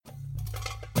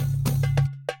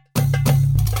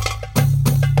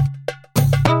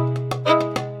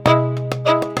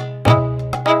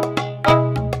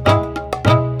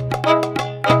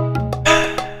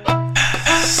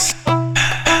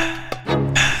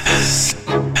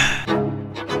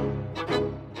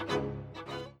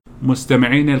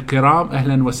مستمعين الكرام،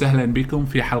 أهلا وسهلا بكم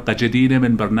في حلقة جديدة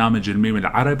من برنامج الميم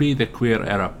العربي The Queer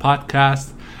Era Podcast.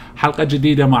 حلقة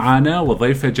جديدة معانا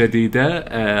وضيفة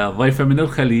جديدة، ضيفة من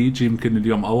الخليج. يمكن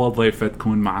اليوم أول ضيفة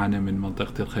تكون معانا من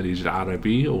منطقة الخليج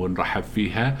العربي ونرحب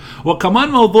فيها. وكمان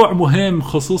موضوع مهم،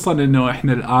 خصوصا أنه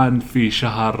إحنا الآن في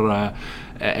شهر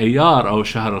أيار أو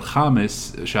شهر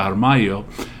الخامس، شهر مايو،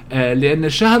 لأن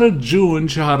شهر جون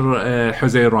شهر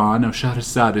حزيران أو شهر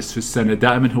السادس في السنة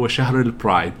دائما هو شهر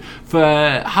البرايد.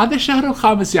 فهذا الشهر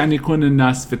الخامس يعني يكون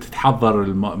الناس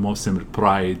بتتحضر موسم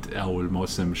البرايد أو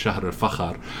الموسم شهر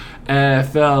الفخر.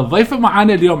 فضيفة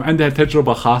معانا اليوم عندها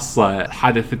تجربة خاصة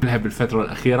حدثت لها بالفترة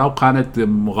الأخيرة، وكانت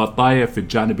مغطاية في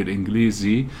الجانب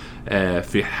الإنجليزي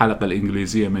في الحلقة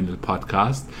الإنجليزية من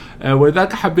البودكاست،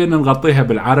 وذاك حبينا نغطيها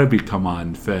بالعربي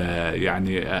كمان،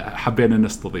 فيعني حبينا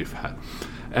نستضيفها.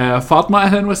 فاطمة،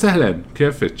 أهلا وسهلا،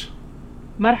 كيفك؟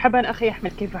 مرحبا أخي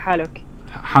أحمد، كيف حالك؟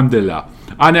 الحمد لله.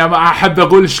 أنا أحب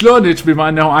أقول شلونك بما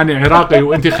أنه أنا عراقي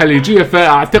وأنت خليجية،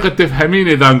 فأعتقد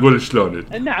تفهميني إذا نقول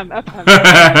شلونك. نعم أفهم.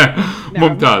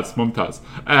 نعم. ممتاز.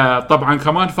 طبعا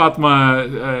كمان فاطمة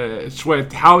شوي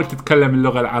تحاول تتكلم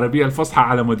اللغة العربية الفصحى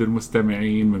على مود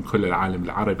المستمعين من كل العالم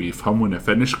العربي يفهمونه،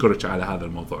 فنشكرك على هذا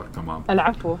الموضوع كمان.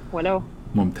 العفو ولو.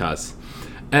 ممتاز.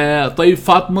 طيب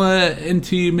فاطمة،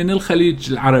 أنت من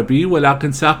الخليج العربي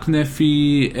ولكن ساكنة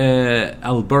في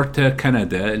ألبرتا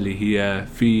كندا، اللي هي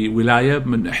في ولاية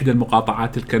من إحدى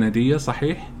المقاطعات الكندية،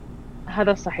 صحيح؟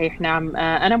 هذا صحيح، نعم.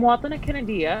 أنا مواطنة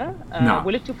كندية. نعم.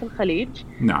 ولدت في الخليج.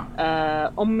 نعم.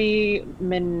 أمي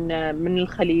من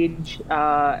الخليج،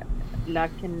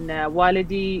 لكن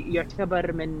والدي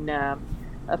يعتبر من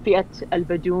فئة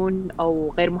البدون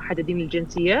أو غير محددين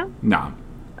الجنسية. نعم.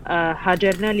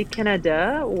 هاجرنا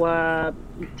لكندا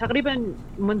وتقريبا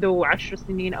منذ 10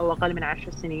 سنين أو أقل من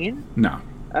 10 سنين. نعم.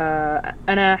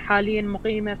 أنا حاليا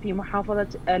مقيمة في محافظة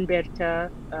ألبرتا،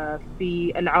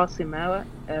 في العاصمة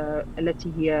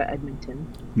التي هي أدمنتون.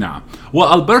 نعم.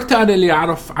 وألبرتا أنا اللي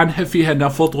أعرف عنها فيها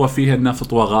نفط، وفيها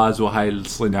النفط وغاز وهاي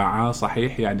الصناعة،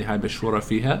 صحيح؟ يعني هاي مشهورة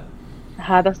فيها؟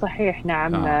 هذا صحيح،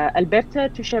 نعم. ألبرتا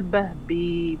تشبه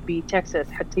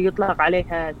بتكساس، حتى يطلق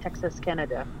عليها تكساس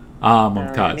كندا.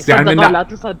 ممتاز. يعني من لا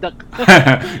تصدق.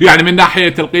 يعني من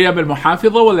ناحية القيم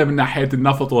المحافظة ولا من ناحية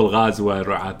النفط والغاز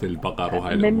ورعاة البقر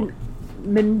وهاي الأمور؟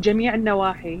 من جميع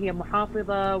النواحي هي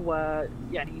محافظة،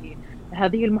 ويعني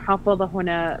هذه المحافظة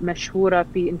هنا مشهورة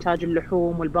في إنتاج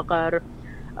اللحوم والبقر،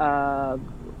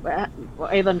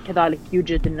 وأيضا كذلك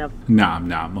يوجد النفط.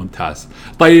 نعم ممتاز.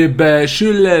 طيب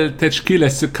شو التشكيلة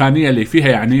السكانية اللي فيها؟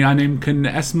 يعني يمكن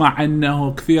أسمع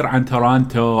عنه كثير عن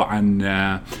تورونتو،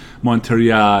 عن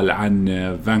مونتريال، عن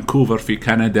فانكوفر في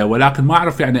كندا، ولكن ما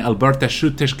أعرف يعني ألبرتا شو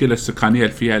التشكيلة السكانية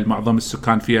اللي فيها؟ معظم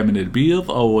السكان فيها من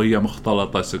البيض أو هي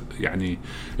مختلطة يعني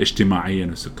اجتماعيا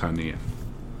وسكانيا؟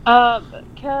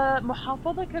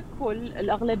 كمحافظة ككل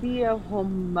الأغلبية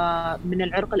هم من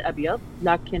العرق الأبيض،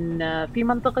 لكن في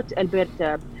منطقة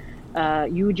ألبرتا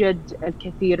يوجد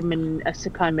الكثير من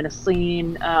السكان من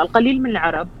الصين، القليل من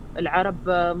العرب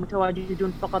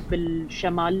متواجدون فقط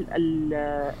بالشمال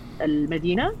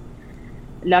المدينة،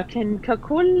 لكن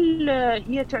ككل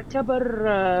هي تعتبر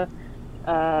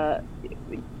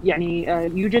يعني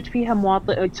يوجد فيها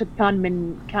سكان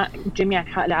من جميع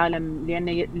أنحاء العالم،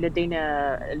 لأن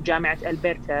لدينا جامعة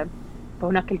ألبرتا،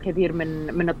 فهناك الكثير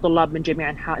من الطلاب من جميع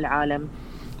أنحاء العالم.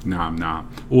 نعم.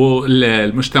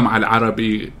 والمجتمع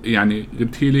العربي، يعني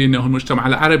قلتي لي إنه المجتمع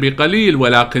العربي قليل،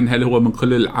 ولكن هل هو من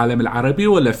كل العالم العربي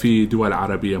ولا في دول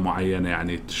عربية معينة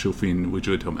يعني تشوفين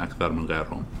وجودهم أكثر من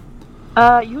غيرهم؟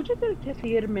 يوجد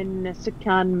الكثير من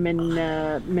السكان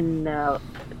من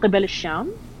قبل الشام.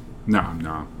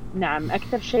 نعم،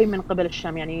 أكثر شيء من قبل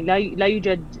الشام، يعني لا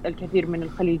يوجد الكثير من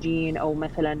الخليجيين أو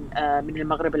مثلا من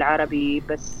المغرب العربي،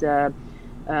 بس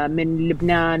من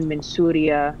لبنان، من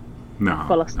سوريا،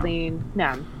 فلسطين.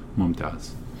 نعم.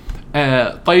 ممتاز.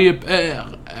 طيب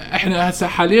احنا هسه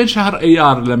حاليا شهر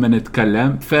ايار لما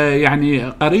نتكلم، فيعني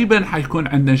قريبا حيكون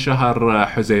عندنا شهر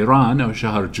حزيران او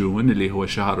شهر جون اللي هو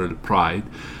شهر البرايد.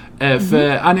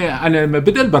 فأنا لما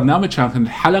بدأ البرنامج كانت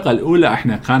الحلقة الأولى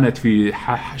احنا كانت في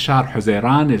شهر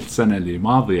حزيران السنة اللي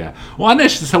ماضية، وأنا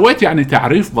سويت يعني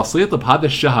تعريف بسيط بهذا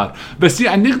الشهر، بس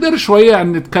يعني نقدر شوية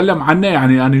نتكلم عنه،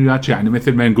 يعني أنا وياك يعني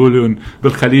مثل ما يقولون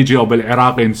بالخليجي أو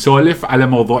بالعراقي نسولف على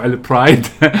موضوع البرايد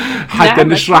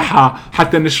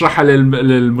حتى نشرحها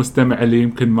للمستمع اللي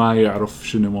يمكن ما يعرف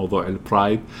شنو موضوع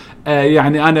البرايد.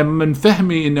 يعني أنا من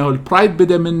فهمي إنه البرايد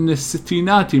بدأ من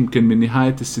الستينات، يمكن من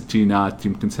نهاية الستينات،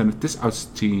 يمكن سنة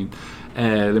 69،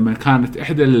 لما كانت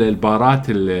إحدى البارات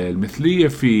المثلية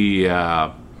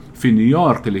في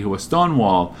نيويورك اللي هو ستون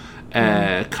وول،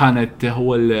 كانت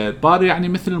هو البار يعني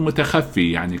مثل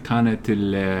المتخفي، يعني كانت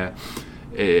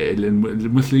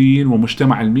المثليين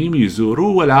ومجتمع الميم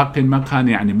يزوروه، ولكن ما كان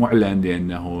يعني معلن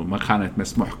لأنه ما كانت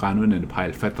مسموح قانونا بهاي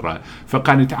الفترة.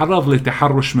 فكان يتعرض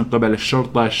لتحرش من قبل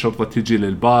الشرطة تجي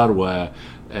للبار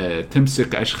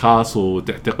وتمسك أشخاص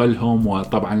وتعتقلهم.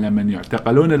 وطبعا لما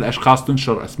يعتقلون الأشخاص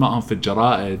تنشر أسمائهم في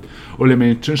الجرائد،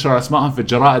 ولما تنشر أسمائهم في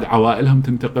الجرائد عوائلهم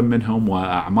تنتقم منهم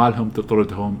وأعمالهم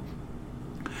تطردهم.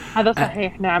 هذا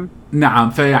صحيح. نعم.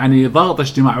 فيعني ضغط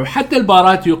اجتماعي. وحتى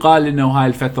البارات يقال انه هاي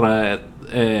الفترة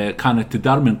كانت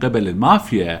تدار من قبل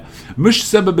المافيا،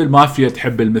 مش سبب المافيا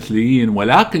تحب المثليين،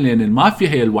 ولكن لأن المافيا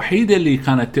هي الوحيدة اللي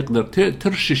كانت تقدر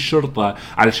ترشي الشرطة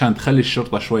علشان تخلي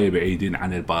الشرطة شوية بعيدين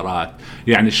عن البارات.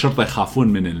 يعني الشرطة يخافون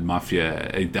من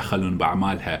المافيا يتدخلون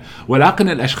بأعمالها، ولكن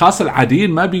الأشخاص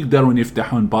العاديين ما بيقدرون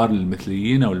يفتحون بار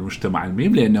للمثليين أو المجتمع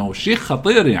الميم، لأنه شيء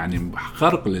خطير، يعني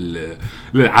خرق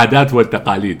للعادات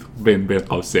والتقاليد بين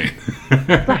قوسين.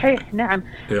 صحيح. نعم.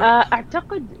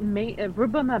 أعتقد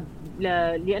ربما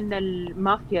لأن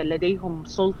المافيا لديهم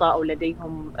سلطة أو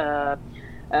لديهم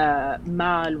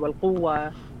مال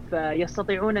والقوة،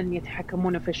 فيستطيعون أن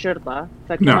يتحكمون في الشرطة.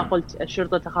 فكما قلت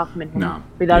الشرطة تخاف منهم.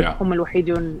 لذلك هم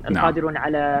الوحيدون القادرون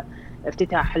على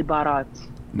افتتاح البارات.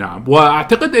 نعم.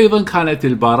 واعتقد ايضا كانت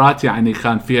البارات يعني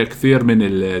كان فيها كثير من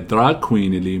الدراج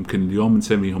كوين، اللي يمكن اليوم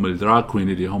نسميهم الدراج كوين،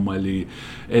 اللي هم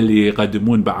اللي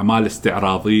يقدمون باعمال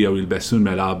استعراضيه ويلبسون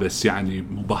ملابس يعني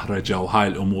مبهرجه وهاي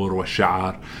الامور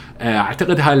والشعر.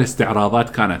 اعتقد هاي الاستعراضات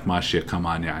كانت ماشيه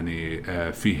كمان يعني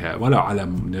فيها ولو على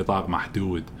نطاق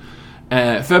محدود.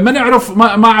 فما نعرف،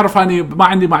 ما اعرف، اني ما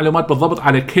عندي معلومات بالضبط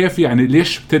على كيف يعني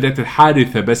ليش ابتدت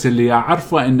الحادثه، بس اللي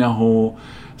اعرفه انه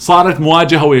صارت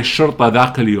مواجهة ويا الشرطة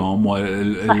ذاك اليوم،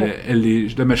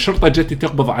 اللي لما الشرطة جت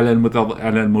تقبض على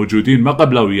الموجودين ما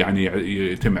قبلوا يعني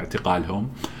يتم اعتقالهم.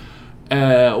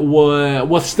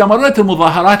 واستمرت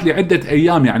المظاهرات لعدة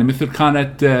أيام، يعني مثل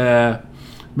كانت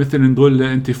مثل نقول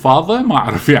انتفاضة، ما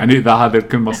أعرف يعني إذا هذا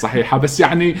الكلمة الصحيحة،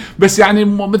 بس يعني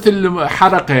مثل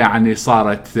حركة يعني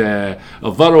صارت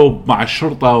ضرب مع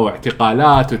الشرطة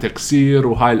واعتقالات وتكسير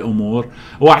وهاي الأمور.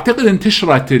 وأعتقد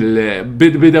انتشرت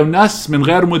بدأوا الناس من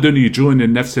غير مدن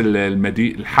يجون نفس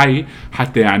الحي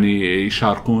حتى يعني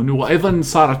يشاركون، وأيضا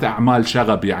صارت أعمال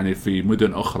شغب يعني في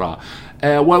مدن أخرى.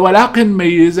 ولكن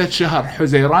ميزت شهر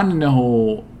حزيران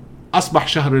أنه أصبح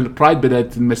شهر البرايد،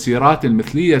 بدأت المسيرات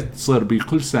المثلية تصير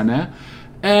بكل سنة.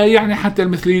 يعني حتى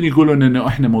المثليين يقولون أنه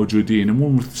إحنا موجودين، مو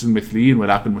مثل المثليين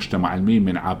ولكن مجتمع الميم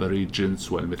من عابري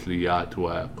الجنس والمثليات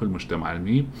وكل مجتمع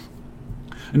الميم،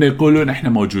 إنه يقولون إحنا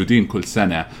موجودين كل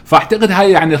سنة. فأعتقد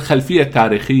هاي يعني الخلفية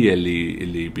التاريخية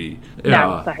اللي بي.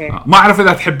 نعم صحيح. ما أعرف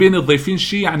إذا تحبين تضيفين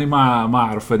شيء، يعني ما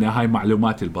أعرف، أنا هاي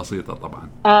معلوماتي البسيطة طبعا.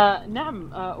 نعم.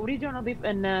 أريد أن أضيف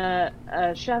أن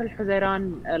شهر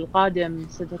الحزيران القادم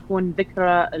ستكون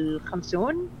ذكرى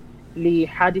 50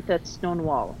 لحادثة ستون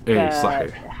وول.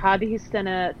 صحيح. هذه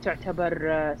السنة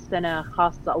تعتبر سنة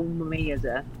خاصة أو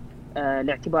مميزة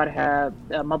لاعتبارها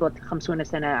مضت 50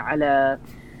 سنة على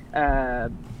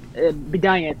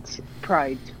بداية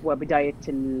برايد وبداية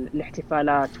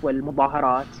الاحتفالات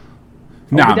والمظاهرات.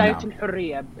 نعم. وبداية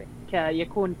الحرية،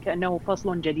 يكون كأنه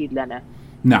فصل جديد لنا.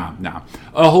 نعم.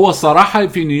 هو الصراحة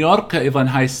في نيويورك أيضا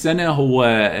هاي السنة هو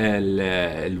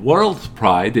الورلد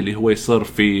برايد، اللي هو يصير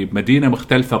في مدينة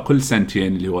مختلفة كل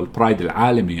سنتين، اللي هو البرايد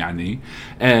العالمي يعني.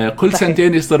 كل صحيح.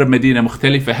 سنتين يصير بمدينة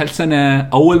مختلفة. هالسنة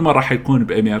أول مرة حيكون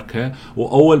بأمريكا،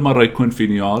 وأول مرة يكون في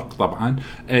نيويورك طبعا،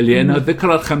 لأنه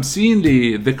ذكرى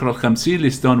 50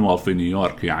 لستون وول في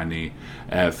نيويورك يعني.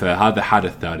 فهذا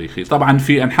حدث تاريخي طبعا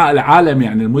في أنحاء العالم،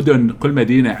 يعني المدن كل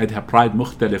مدينة عندها برايد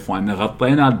مختلف. وأن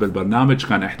غطينا بالبرنامج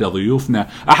كان أحد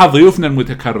ضيوفنا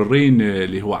المتكررين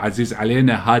اللي هو عزيز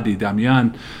علينا هادي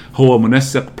داميان، هو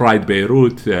منسق برايد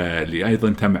بيروت اللي أيضا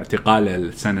تم اعتقاله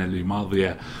السنة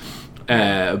الماضية.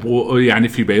 يعني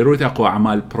في بيروت أقوى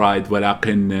أعمال برايد،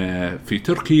 ولكن في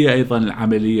تركيا أيضا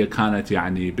العملية كانت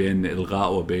يعني بين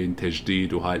إلغاء وبين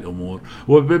تجديد وهاي الأمور.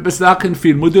 بس لكن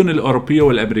في المدن الأوروبية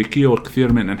والأمريكية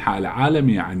والكثير من أنحاء العالم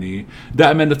يعني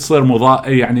دائما تصير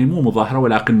يعني مو مظاهرة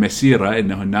ولكن مسيرة،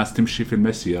 إنه الناس تمشي في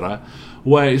المسيرة،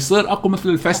 ويصير أقوى مثل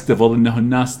الفستيفال، إنه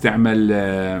الناس تعمل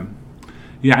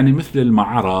يعني مثل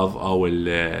المعرض أو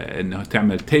إنه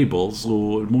تعمل تيبلز،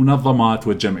 والمنظمات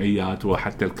والجمعيات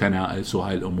وحتى الكنائس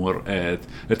وهاي الأمور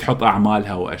تحط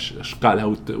أعمالها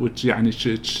وأشكالها يعني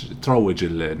تروج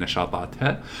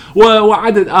نشاطاتها،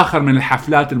 وعدد آخر من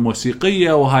الحفلات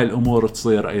الموسيقية وهاي الأمور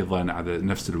تصير أيضا على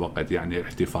نفس الوقت، يعني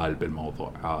الاحتفال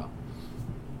بالموضوع.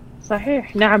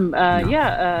 صحيح. نعم.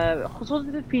 خصوصا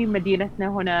في مدينتنا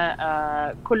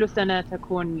هنا كل سنة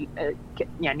تكون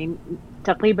يعني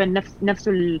تقريبا نفس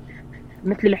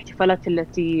مثل الاحتفالات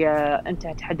التي أنت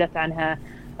تحدثت عنها،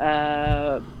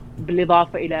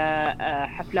 بالإضافة إلى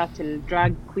حفلات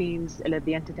الدراج كوينز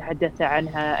الذي أنت تحدثت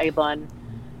عنها أيضا.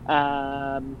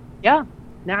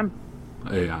 نعم.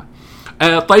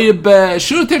 طيب،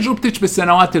 شو تجربتك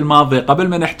بالسنوات الماضية قبل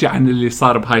ما نحكي عن اللي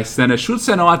صار بهاي السنة؟ شو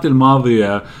السنوات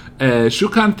الماضية، شو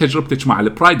كانت تجربتك مع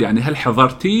البرايد؟ يعني هل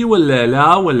حضرتي ولا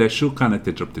لا، ولا شو كانت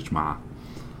تجربتك معه؟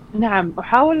 نعم،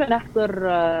 أحاول أن أحضر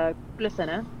كل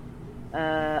سنة.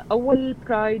 أول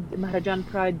برايد، مهرجان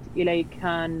برايد إلي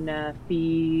كان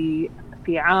في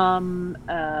عام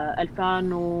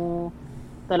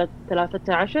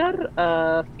 2013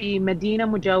 في مدينة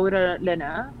مجاورة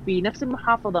لنا في نفس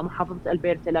المحافظة، محافظة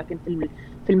ألبرتا، لكن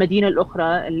في المدينة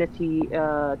الأخرى التي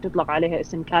تطلق عليها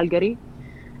اسم كالغاري.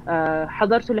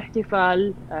 حضرت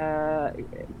الاحتفال.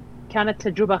 كانت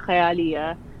تجربة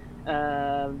خيالية.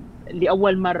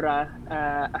 لأول مرة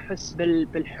أحس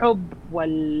بالحب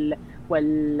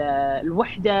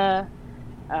والوحدة.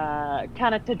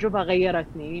 كانت تجربة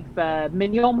غيرتني،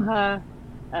 فمن يومها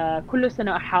كل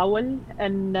سنة أحاول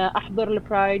أن أحضر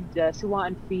البرايد،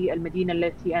 سواء في المدينة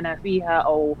التي أنا فيها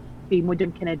أو في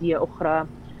مدن كندية أخرى.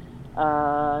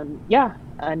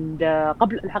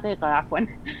 قبل الحقيقة عفوا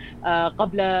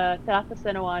قبل 3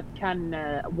 سنوات كان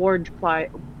وورد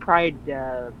برايد،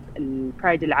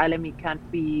 البرايد العالمي، كان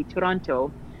في تورونتو.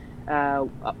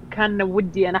 كان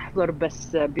ودي أن أحضر،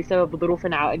 بس بسبب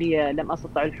ظروف عائلية لم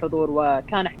أستطع الحضور،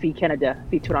 وكان في كندا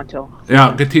في تورونتو.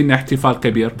 قلتي إن احتفال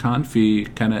كبير كان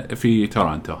في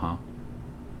تورونتو، ها؟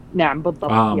 نعم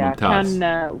بالضبط. ممتاز.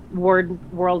 كان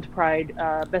وورلد برايد،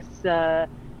 بس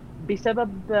بسبب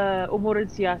أمور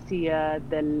السياسية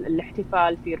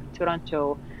الاحتفال في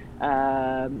تورونتو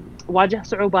واجه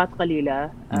صعوبات قليلة.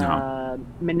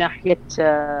 من ناحية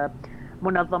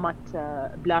منظمة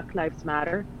بلاك لايفز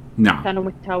ماتر. نعم.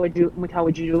 كانوا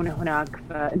متواجدون هناك،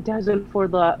 فانتهزوا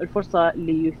الفرصة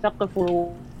ليثقفوا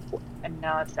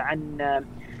الناس عن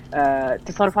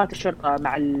تصرفات الشرطة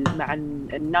مع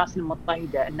الناس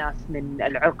المضطهدة، الناس من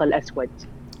العرق الأسود.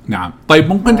 نعم. طيب،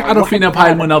 ممكن تعرفينا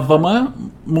بهاي المنظمة؟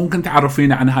 ممكن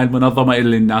تعرفينا عن هاي المنظمة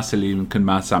اللي الناس اللي يمكن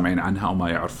ما سامعين عنها أو ما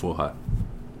يعرفوها؟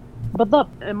 بالضبط،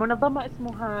 منظمة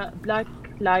اسمها بلاك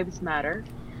لايفز ماتر.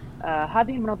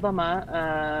 هذه المنظمة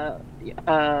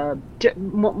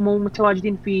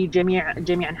متواجدين في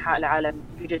جميع أنحاء العالم.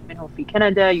 يوجد منهم في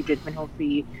كندا، يوجد منهم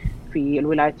في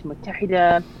الولايات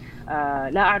المتحدة.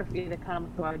 لا أعرف إذا كانوا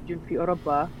متواجدين في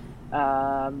أوروبا.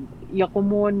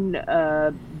 يقومون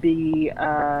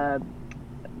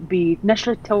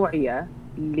بنشر التوعية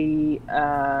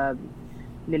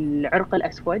للعرق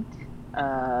الأسود.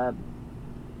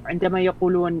 عندما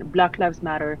يقولون Black Lives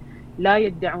Matter لا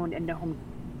يدعون أنهم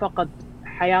فقط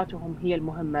حياتهم هي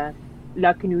المهمة،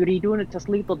 لكن يريدون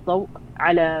تسليط الضوء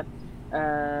على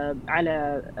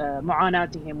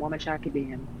معاناتهم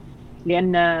ومشاكلهم،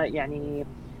 لأن يعني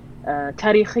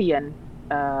تاريخيا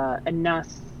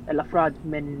الأفراد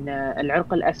من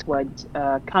العرق الأسود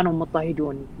كانوا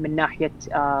مضطهدون من ناحية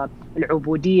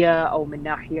العبودية، أو من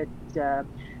ناحية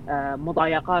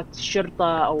مضايقات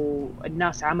الشرطة، أو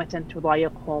الناس عامة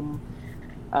تضايقهم.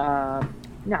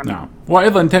 نعم.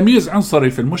 وأيضا تمييز عنصري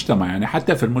في المجتمع، يعني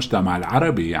حتى في المجتمع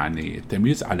العربي، يعني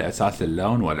التمييز على أساس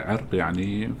اللون والعرق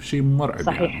يعني شيء مرعب.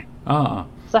 صحيح. يعني.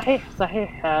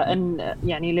 صحيح. أن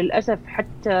يعني للأسف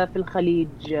حتى في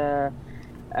الخليج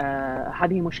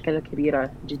هذه مشكلة كبيرة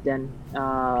جدا.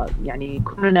 يعني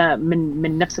كلنا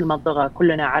من نفس المنطقة،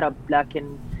 كلنا عرب، لكن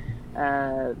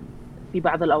في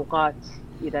بعض الأوقات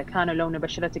إذا كان لون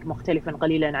بشرتك مختلفا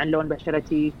قليلا عن لون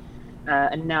بشرتي،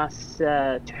 الناس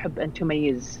تحب أن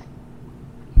تميز.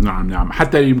 نعم.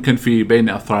 حتى يمكن في بين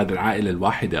أفراد العائلة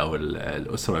الواحدة أو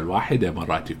الأسرة الواحدة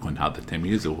مرات يكون هذا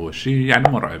التمييز، وهو شيء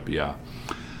يعني مرعب.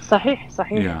 صحيح.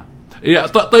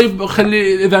 طيب،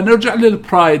 إذا نرجع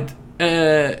للبرايد،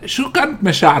 شو كانت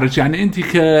مشاعرك؟ يعني أنت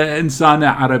كإنسانة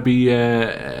عربية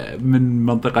من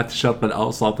منطقة الشرق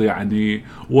الأوسط، يعني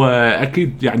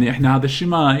وأكيد يعني إحنا هذا الشيء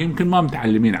يمكن ما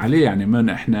متعلمين عليه، يعني من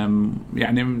إحنا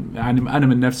يعني أنا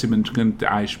من نفسي من كنت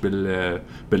عايش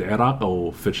بالعراق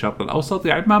أو في الشرق الأوسط،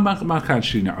 يعني ما كان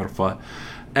شيء نعرفه.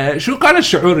 شو كان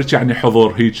شعورك يعني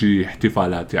حضور هيجي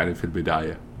احتفالات يعني في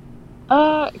البداية؟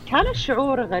 كان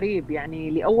الشعور غريب،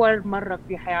 يعني لأول مرة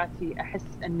في حياتي أحس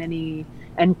أنني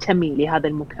أنتمي لهذا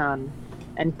المكان،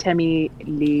 أنتمي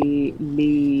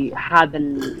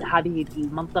هذه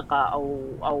المنطقة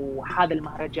أو هذا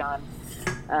المهرجان.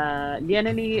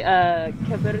 لأنني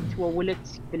كبرت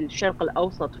وولدت في الشرق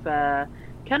الأوسط،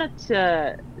 فكانت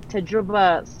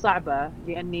تجربة صعبة،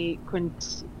 لأني كنت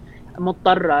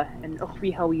مضطرة أن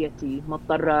أخفي هويتي،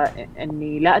 مضطرة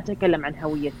أني لا أتكلم عن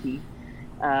هويتي.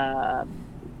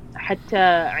 حتى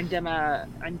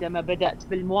عندما بدأت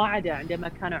بالمواعدة عندما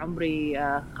كان عمري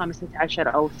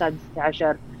 15 أو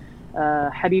 16،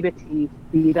 حبيبتي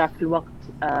في ذاك الوقت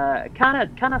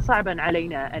كان صعبا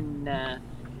علينا أن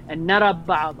نرى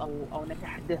بعض أو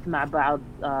نتحدث مع بعض،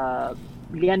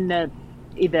 لأن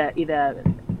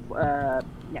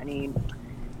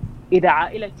إذا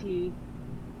عائلتي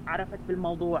عرفت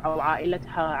بالموضوع أو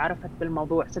عائلتها عرفت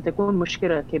بالموضوع ستكون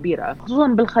مشكلة كبيرة، خصوصا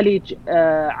بالخليج.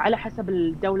 على حسب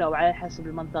الدولة وعلى حسب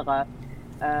المنطقة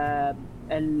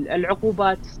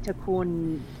العقوبات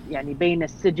تكون يعني بين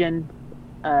السجن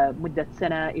مدة 1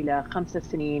 سنة إلى 5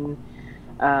 سنين.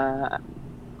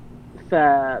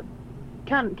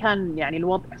 فكان يعني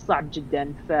الوضع صعب جدا،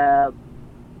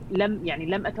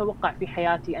 لم أتوقع في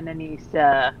حياتي أنني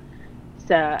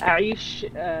سأعيش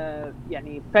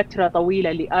يعني فترة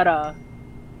طويلة لأرى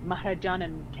مهرجانا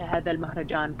كهذا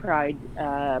المهرجان برايد،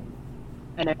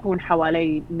 أن أكون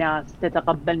حوالي ناس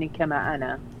تتقبلني كما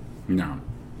أنا.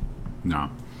 نعم.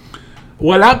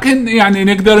 ولكن يعني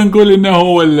نقدر نقول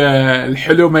انه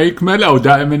الحلو ما يكمل، او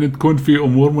دائما تكون في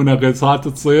امور منغصات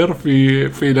تصير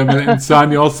في لما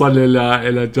الانسان يوصل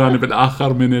الى الجانب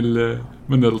الاخر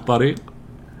من الطريق.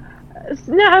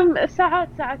 نعم،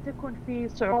 ساعات تكون في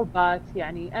صعوبات.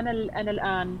 يعني أنا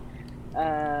الآن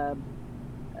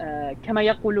كما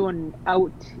يقولون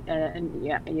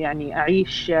يعني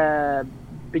أعيش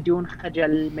بدون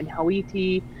خجل من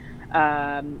هويتي،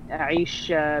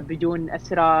 أعيش بدون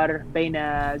أسرار بين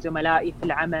زملائي في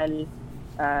العمل،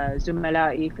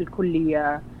 زملائي في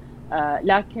الكلية.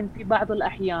 لكن في بعض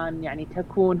الأحيان يعني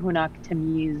تكون هناك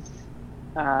تمييز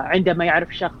عندما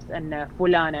يعرف شخص أن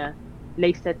فلانة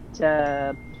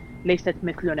ليست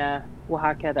مثلنا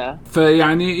وهكذا.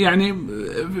 فيعني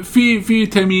في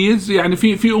تمييز، يعني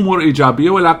في امور ايجابيه،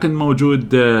 ولكن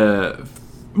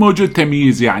موجود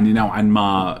تمييز يعني نوعا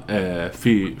ما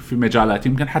في مجالات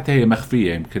يمكن حتى هي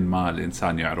مخفيه، يمكن ما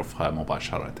الانسان يعرفها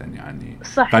مباشره. يعني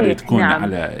قد تكون نعم.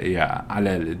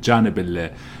 على الجانب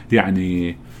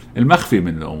يعني المخفي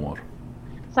من الامور.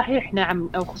 صحيح، نعم.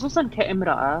 خصوصا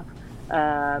كامرأة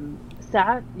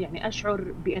ساعات يعني أشعر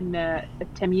بأن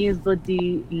التمييز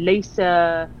ضدي ليس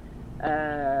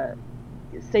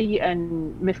سيئا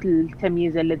مثل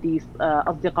التمييز الذي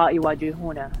أصدقائي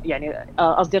يواجهونه. يعني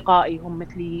أصدقائي هم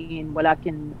مثليين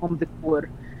ولكن هم ذكور،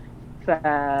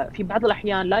 ففي بعض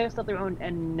الأحيان لا يستطيعون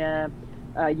أن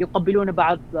يقبلون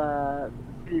بعض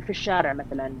في الشارع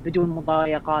مثلا بدون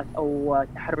مضايقات أو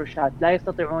تحرشات، لا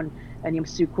يستطيعون أن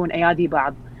يمسكون أيادي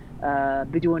بعض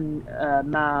بدون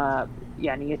ما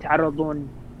يعني يتعرضون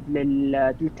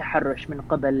للتحرش من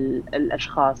قبل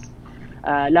الأشخاص.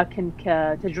 لكن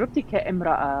كتجربتي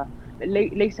كامرأة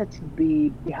ليست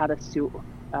بهذا السوء.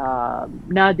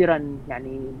 نادرا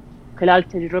يعني خلال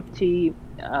تجربتي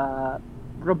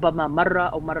ربما مرة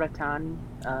أو مرتان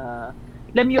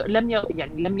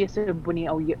لم يسبني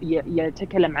أو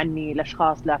يتكلم عني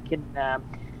الأشخاص، لكن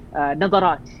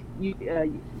نظرات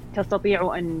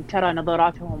تستطيع أن ترى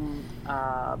نظراتهم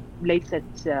ليست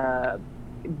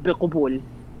بقبول.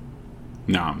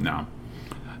 نعم.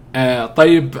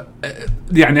 طيب،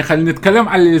 يعني خلينا نتكلم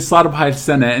عن اللي صار بهاي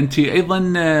السنة. أنت أيضا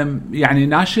يعني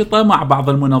ناشطة مع بعض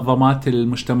المنظمات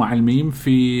المجتمع الميم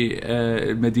في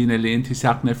المدينة اللي أنت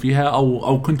ساكنة فيها،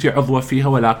 أو كنت عضوة فيها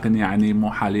ولكن يعني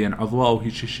مو حاليا عضوة أو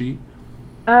هيك شيء؟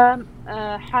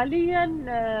 حاليا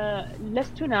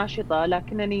لست ناشطة،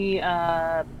 لكنني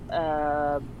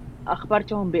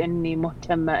أخبرتهم بأني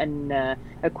مهتمة أن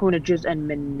أكون جزءا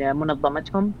من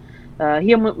منظمتهم.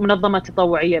 هي منظمة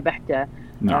تطوعية بحتة.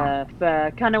 نعم.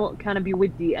 فكان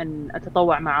بودي أن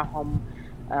أتطوع معهم.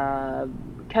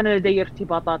 كان لدي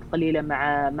ارتباطات قليلة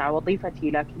مع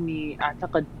وظيفتي، لكني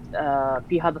أعتقد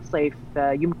في هذا الصيف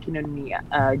يمكنني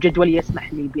جدولي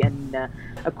يسمح لي بأن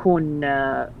أكون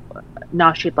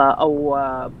ناشطة أو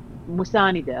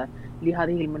مساندة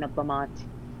لهذه المنظمات.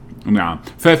 نعم.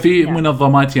 ففي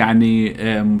منظمات يعني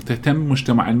تهتم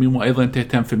مجتمع الميم، وأيضا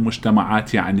تهتم في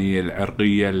المجتمعات يعني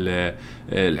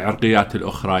العرقيات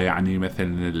الأخرى، يعني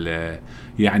مثل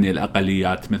يعني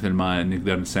الأقليات مثل ما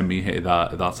نقدر نسميها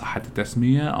إذا صحت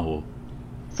التسمية أو.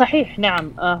 صحيح،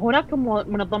 نعم. هناك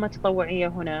منظمة تطوعية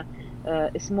هنا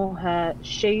اسمها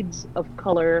Shades of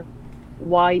Color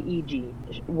YEG،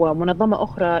 ومنظمة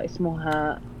أخرى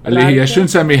اسمها اللي هي شو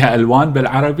نسميها ألوان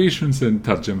بالعربي، شو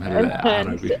نترجمها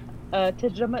بالعربي؟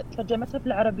 ترجمتها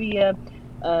بالعربية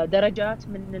درجات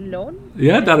من اللون.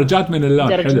 درجات من اللون.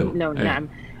 حلو. من اللون. نعم.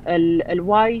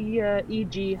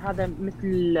 YEG هذا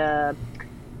مثل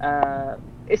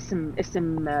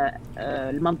اسم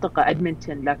المنطقة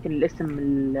أدمنتون، لكن الاسم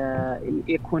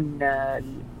يكون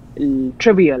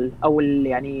التريفيال أو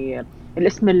يعني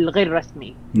الاسم الغير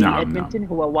رسمي. نعم. أدمنتون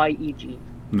هو YEG.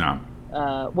 نعم.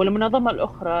 والمنظمة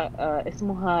الأخرى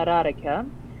اسمها راركة.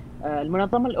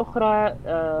 المنظمة الأخرى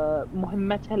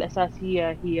مهمتها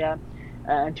الأساسية هي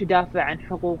أن تدافع عن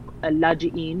حقوق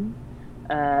اللاجئين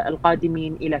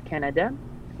القادمين إلى كندا،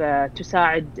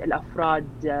 فتساعد الأفراد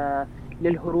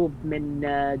للهروب من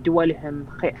دولهم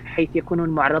حيث يكونون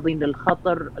معرضين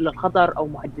للخطر أو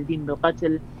مهددين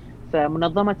بالقتل.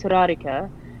 فمنظمة راركة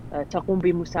تقوم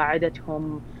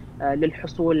بمساعدتهم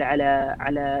للحصول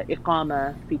على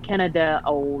إقامة في كندا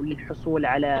أو للحصول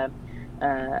على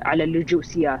اللجوء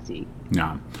السياسي.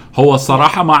 نعم. هو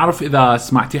الصراحة ما أعرف إذا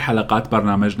سمعتي حلقات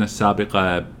برنامجنا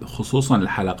السابقة خصوصا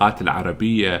الحلقات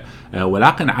العربية،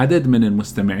 ولكن عدد من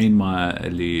المستمعين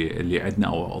اللي عندنا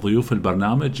أو ضيوف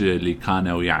البرنامج اللي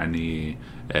كانوا يعني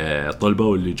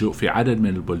طلبوا اللجوء في عدد من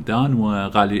البلدان،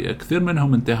 وغالي كثير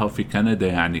منهم انتهوا في كندا،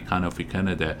 يعني كانوا في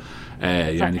كندا.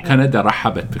 يعني كندا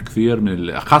رحبت كثير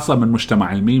خاصة من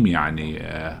مجتمع الميم، يعني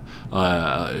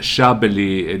الشاب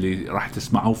اللي راح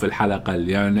تسمعوه في الحلقة،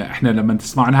 يعني احنا لما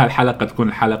تسمعون هالحلقة تكون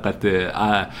الحلقة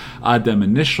آدم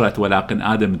النشرت، ولكن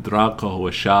آدم دراكو هو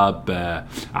شاب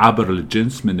عابر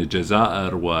الجنس من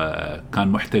الجزائر، وكان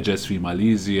محتجز في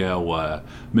ماليزيا،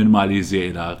 ومن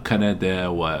ماليزيا إلى كندا،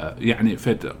 ويعني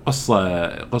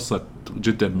قصة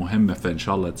جدا مهمة، فإن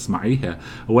شاء الله تسمعيها.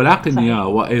 ولكن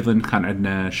وأيضا كان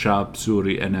عندنا شاب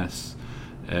سوري أنس،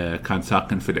 كان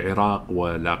ساكن في العراق،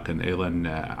 ولكن أيضا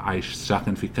عايش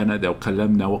ساكن في كندا،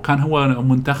 وكلمنا، وكان هو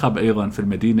منتخب أيضا في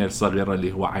المدينة الصغيرة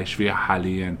اللي هو عايش فيها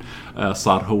حاليا.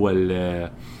 صار هو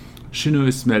شنو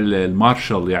اسمه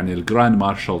المارشال، يعني الجراند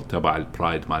مارشال تبع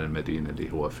البرايد مال المدينة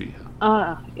اللي هو فيها.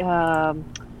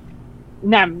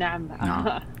 نعم.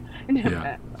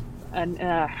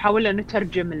 حاول أن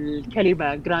نترجم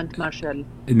الكلمة جراند مارشال.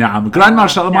 نعم، جراند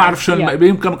مارشال ما أعرف شو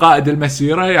يمكن قائد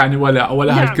المسيرة يعني،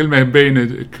 ولا هالكلمة مبينة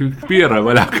كبيرة،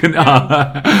 ولكن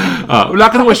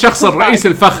ولكن هو الشخص الرئيس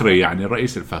الفخري، يعني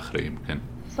الرئيس الفخري يمكن.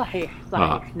 صحيح.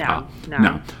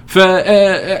 نعم.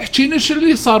 فاحكينا شو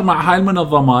اللي صار مع هاي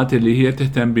المنظمات اللي هي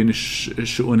تهتم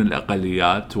بشؤون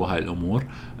الأقليات وهاي الأمور،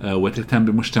 وتهتم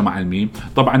بمجتمع الميم.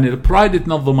 طبعا البرايد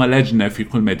تنظم لجنة في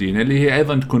كل مدينة، اللي هي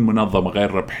أيضا تكون منظمة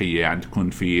غير ربحية، يعني تكون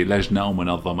في لجنة أو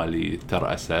منظمة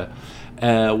لترأسها.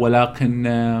 ولكن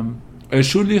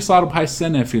شو اللي صار بهاي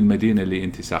السنة في المدينة اللي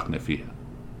أنت ساكنة فيها؟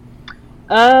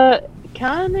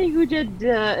 كان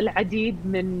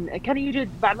يوجد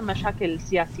بعض المشاكل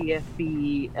السياسية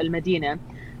في المدينة،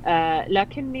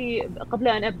 لكني قبل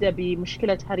أن أبدأ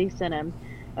بمشكلة هذه السنة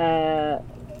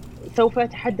سوف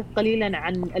أتحدث قليلا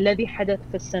عن الذي حدث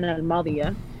في السنة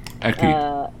الماضية. أكيد.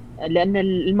 لأن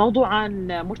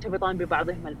الموضوعان مرتبطان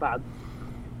ببعضهما البعض.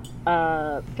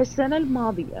 في السنة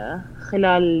الماضية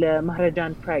خلال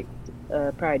مهرجان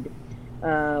برايد،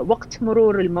 وقت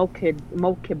مرور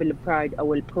موكب البرايد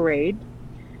أو الباريد،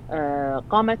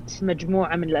 قامت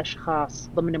مجموعة من الأشخاص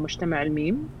ضمن مجتمع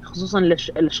الميم، خصوصا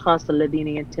الأشخاص الذين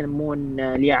ينتمون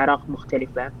لأعراق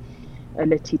مختلفة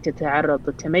التي تتعرض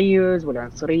للتميز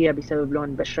والعنصرية بسبب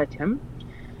لون بشرتهم،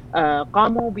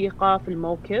 قاموا بإيقاف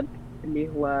الموكب اللي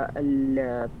هو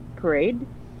الباريد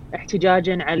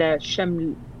احتجاجا على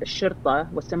شمل الشرطة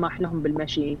والسماح لهم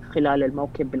بالمشي خلال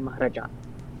الموكب بالمهرجان.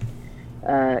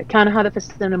 كان هذا في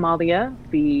السنة الماضية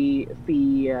في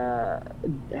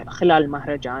خلال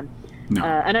المهرجان.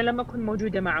 أنا لما كنت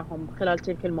موجودة معهم خلال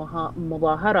تلك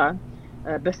المظاهرة،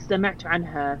 بس سمعت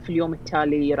عنها في اليوم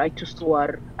التالي، رأيت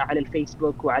الصور على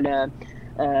الفيسبوك وعلى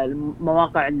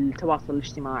مواقع التواصل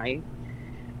الاجتماعي.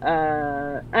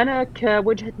 أنا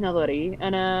كوجهة نظري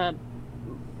أنا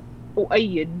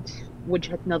أؤيد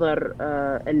وجهة نظر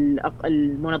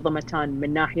المنظمتان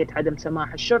من ناحية عدم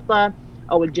سماح الشرطة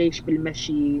أو الجيش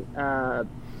بالمشي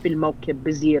في الموكب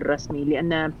بزير رسمي،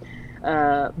 لأن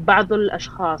بعض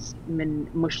الأشخاص من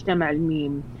مجتمع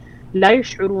الميم لا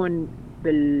يشعرون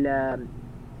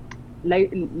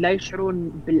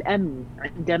بالأمن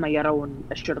عندما يرون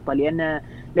الشرطة، لأن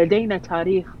لدينا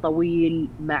تاريخ طويل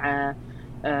مع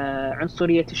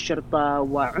عنصرية الشرطة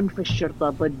وعنف الشرطة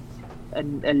ضد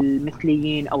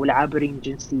المثليين أو العابرين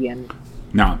جنسيا.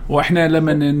 نعم. وإحنا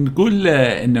لما نقول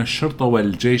إن الشرطة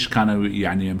والجيش كانوا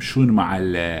يعني يمشون مع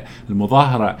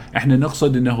المظاهرة، إحنا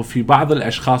نقصد إنه في بعض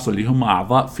الأشخاص اللي هم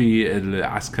أعضاء في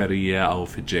العسكرية أو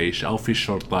في الجيش أو في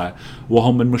الشرطة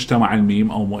وهم من مجتمع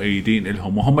الميم أو مؤيدين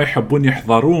لهم، وهم يحبون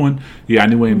يحضرون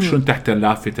يعني ويمشون تحت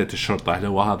لافتة الشرطة. هل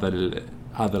هو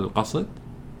هذا القصد؟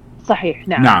 صحيح.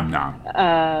 نعم. نعم.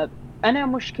 أنا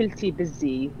مشكلتي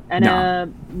بالزي، أنا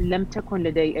لم تكن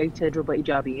لدي أي تجربة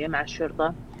إيجابية مع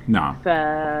الشرطة. نعم.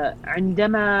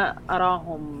 فعندما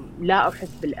أراهم لا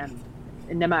أحس بالأمن،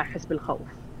 إنما أحس بالخوف.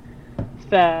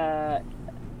 فأنا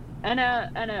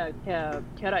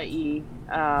كرأيي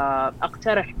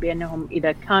أقترح بأنهم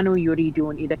إذا كانوا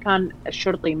يريدون، إذا كان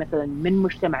الشرطي مثلا من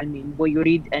مجتمع الميم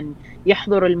ويريد أن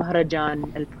يحضر المهرجان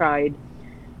البرايد،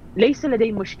 ليس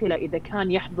لدي مشكلة إذا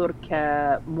كان يحضر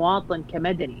كمواطن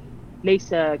كمدني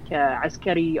ليس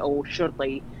كعسكري أو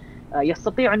شرطي.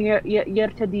 يستطيع أن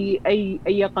يرتدي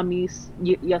أي قميص،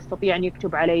 يستطيع أن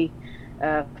يكتب عليه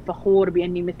فخور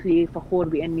بأني مثلي، فخور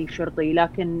بأني شرطي،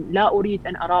 لكن لا أريد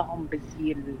أن أراهم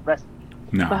بالزي الرسمي.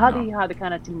 نعم. فهذه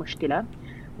كانت المشكلة،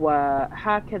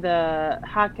 وهكذا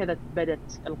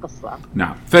بدت القصة.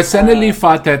 نعم. فالسنة اللي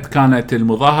فاتت كانت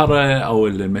المظاهرة أو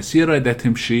المسيرة دا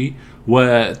تمشي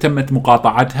وتمت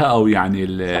مقاطعتها، أو يعني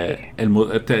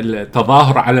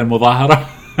التظاهر على المظاهرة.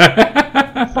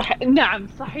 نعم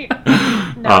صحيح.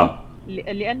 نعم.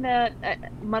 لأن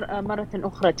مرة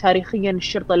أخرى تاريخيا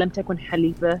الشرطة لم تكن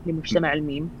حليفة لمجتمع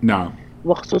الميم. نعم.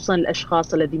 وخصوصا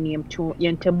الأشخاص الذين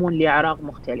ينتمون لأعراق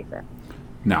مختلفة.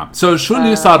 نعم. شو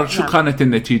اللي صار؟ شو كانت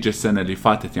النتيجة السنة اللي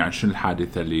فاتت؟ يعني شو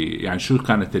الحادثة يعني شو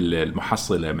كانت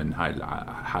المحصلة من هاي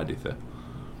الحادثة؟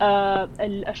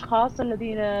 الأشخاص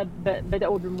الذين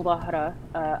بدأوا بالمظاهرة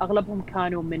أغلبهم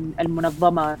كانوا من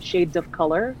المنظمة Shades of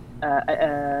Color،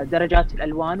 درجات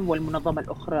الألوان، والمنظمة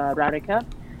الأخرى راريكا.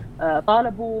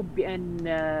 طالبوا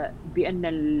بأن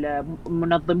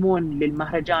المنظمون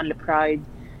للمهرجان البرايد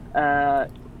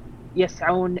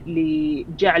يسعون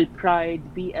لجعل برايد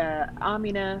بيئة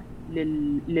آمنة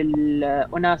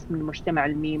للأناس من مجتمع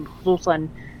الميم، خصوصا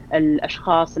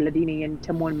الأشخاص الذين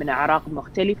ينتمون من أعراق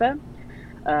مختلفة.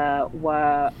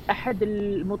 وأحد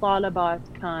المطالبات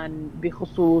كان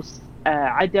بخصوص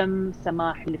عدم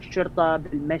سماح للشرطة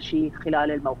بالمشي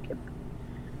خلال الموكب.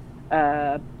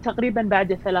 تقريبا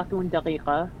بعد 30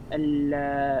 دقيقة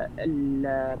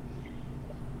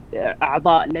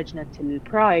أعضاء لجنة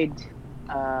البرايد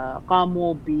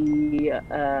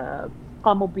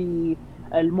قاموا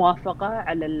بالموافقة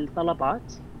على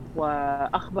الطلبات،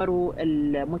 وأخبروا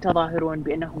المتظاهرون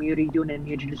بأنهم يريدون أن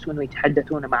يجلسون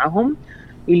ويتحدثون معهم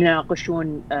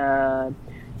ليناقشون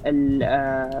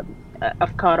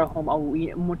أفكارهم أو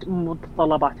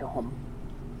متطلباتهم.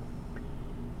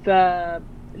 فلا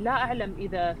أعلم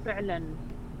إذا فعلا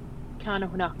كان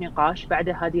هناك نقاش بعد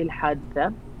هذه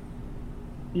الحادثة،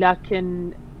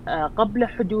 لكن قبل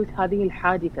حدوث هذه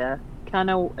الحادثة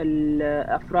كانوا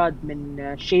الأفراد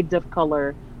من Shades of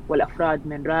Color والأفراد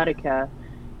من راريكا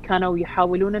كانوا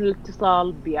يحاولون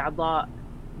الاتصال بأعضاء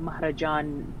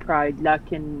مهرجان برايد،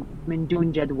 لكن من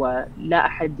دون جدوى. لا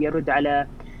أحد يرد على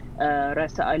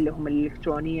رسائلهم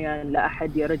الإلكترونية، لا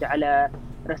أحد يرد على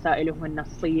رسائلهم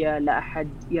النصية، لا أحد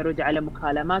يرد على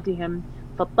مكالماتهم،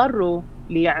 فاضطروا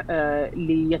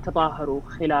ليتظاهروا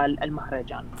خلال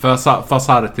المهرجان.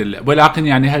 فصارت ولكن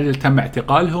يعني هل تم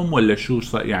اعتقالهم ولا شو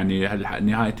يعني هل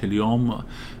نهاية اليوم؟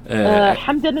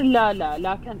 الحمد لله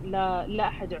لكن لا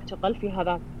أحد اعتقل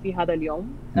في هذا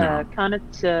اليوم. نعم.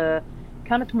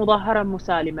 كانت مظاهرة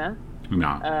مسالمة.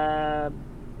 نعم.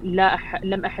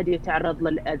 لم أحد يتعرض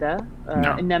للأذى.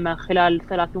 نعم. إنما خلال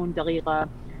 30 دقيقة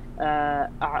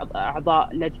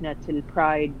أعضاء لجنة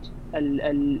البرايد،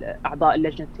 أعضاء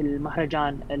لجنة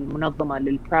المهرجان المنظمة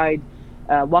للبرايد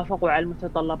وافقوا على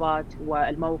المتطلبات،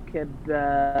 والموكب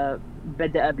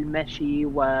بدأ بالمشي،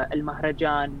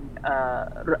 والمهرجان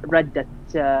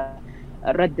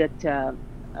ردت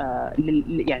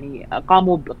يعني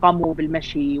قاموا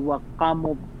بالمشي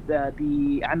وقاموا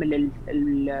بعمل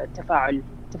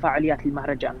تفاعليات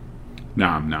المهرجان.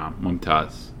 نعم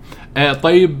ممتاز.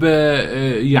 طيب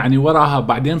يعني وراها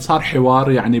بعدين صار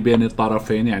حوار يعني بين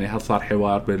الطرفين، يعني هل صار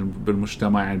حوار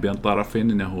بالمجتمع يعني بين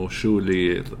الطرفين انه شو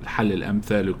الحل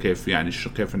الامثل وكيف يعني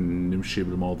كيف نمشي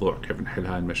بالموضوع، كيف نحل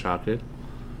هاي المشاكل؟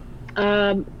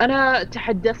 انا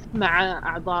تحدثت مع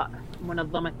اعضاء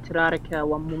منظمة راريكا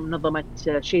ومنظمة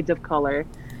Shades of Color.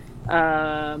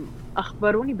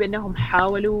 اخبروني بانهم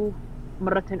حاولوا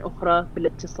مرة أخرى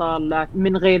بالاتصال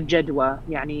من غير جدوى،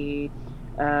 يعني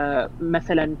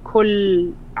مثلا كل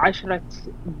 10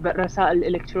 رسائل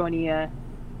إلكترونية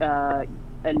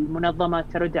المنظمة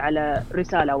ترد على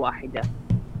رسالة واحدة.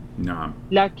 نعم.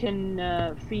 لكن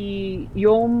في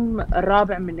يوم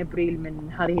 4 من أبريل من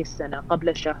هذه السنة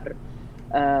قبل شهر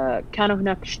كان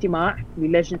هناك اجتماع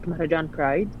للجنة مهرجان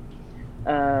برايد،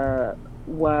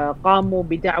 وقاموا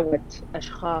بدعوة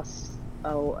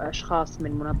أشخاص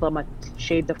من منظمة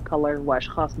Shades of Color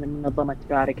وأشخاص من منظمة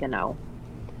راريكا ناو.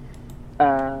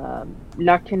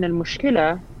 لكن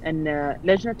المشكلة أن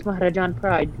لجنة مهرجان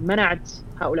برايد منعت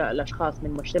هؤلاء الأشخاص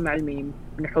من مجتمع الميم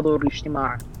من حضور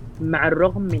الاجتماع، مع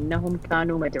الرغم من أنهم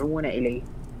كانوا مدعوون إليه.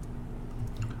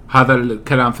 هذا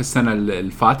الكلام في السنة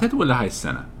اللي فاتت ولا هاي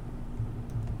السنة؟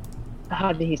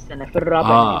 هذه السنة في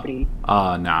 4 أبريل.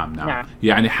 نعم.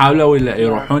 يعني حاولوا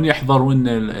يروحون يحضرون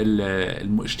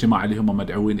المجتمع اللي هم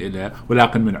مدعوين إليه،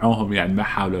 ولكن منعوهم، يعني ما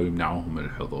حاولوا يمنعوهم من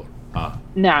الحضور.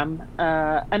 نعم.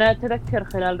 أنا أتذكر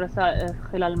خلال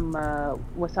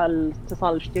وسائل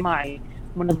الاتصال الاجتماعي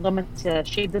منظمة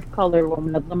Shades of Color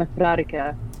ومنظمة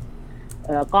راركة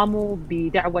قاموا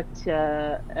بدعوة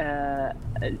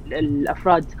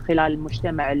الأفراد خلال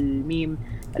مجتمع الميم،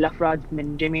 الأفراد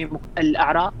من جميع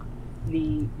الأعراق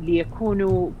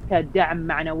ليكونوا كدعم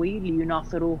معنوي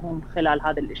ليناصروهم خلال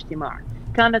هذا الاجتماع.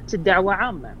 كانت الدعوة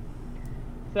عامة.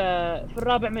 ففي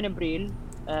 4 أبريل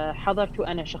حضرت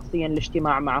أنا شخصيا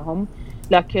الاجتماع معهم،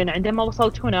 لكن عندما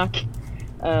وصلت هناك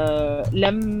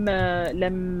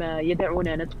لم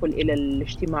يدعونا ندخل إلى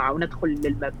الاجتماع أو ندخل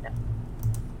للمبنى.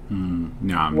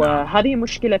 نعم. وهذه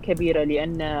مشكلة كبيرة،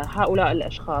 لأن هؤلاء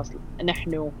الأشخاص،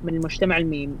 نحن من المجتمع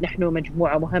الميم، نحن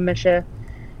مجموعة مهمشة،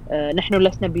 نحن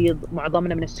لسنا بيض،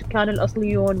 معظمنا من السكان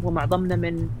الأصليون ومعظمنا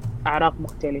من أعراق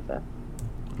مختلفة.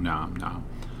 نعم.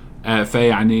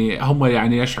 فيعني هم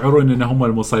يعني يشعرون ان هم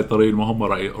المسيطرين وهم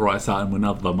رؤساء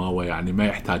المنظمة، ويعني ما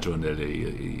يحتاجون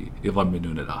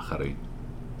يضمنون الآخرين.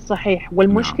 صحيح.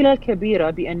 والمشكلة الكبيرة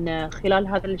بأن خلال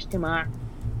هذا الاجتماع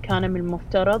كان من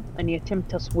المفترض أن يتم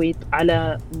تصويت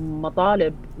على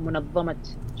مطالب منظمة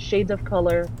Shades of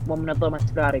Color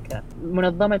ومنظمة راركة.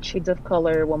 منظمة Shades of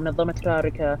Color ومنظمة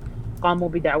راركة قاموا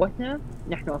بدعوتنا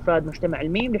نحن أفراد مجتمع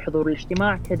الميم لحضور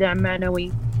الاجتماع كدعم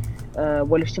معنوي،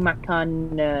 والاجتماع كان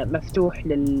مفتوح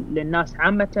للناس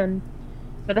عامة.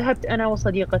 فذهبت أنا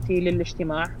وصديقتي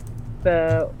للاجتماع،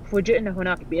 ففوجئنا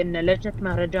هناك بأن لجنة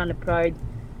مهرجان البرايد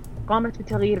قامت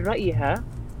بتغيير رأيها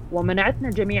ومنعتنا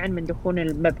جميعا من دخول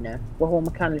المبنى وهو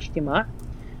مكان الاجتماع.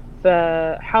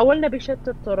 فحاولنا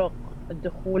بشتى الطرق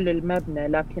الدخول للمبنى،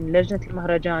 لكن لجنة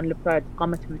المهرجان البرايد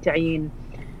قامت بتعيين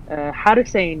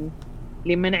حارسين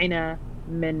لمنعنا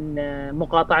من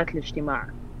مقاطعة الاجتماع.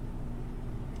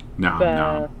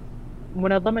 نعم.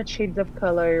 منظمة Shades of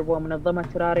Color ومنظمة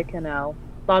راركة ناو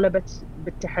طالبت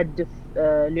بالتحدث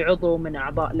لعضو من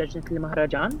أعضاء لجنة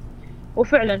المهرجان،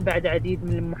 وفعلا بعد عديد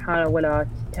من المحاولات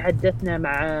تحدثنا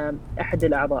مع أحد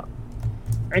الأعضاء.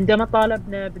 عندما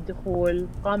طالبنا بالدخول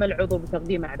قام العضو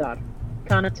بتقديم أعذار.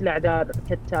 كانت الأعذار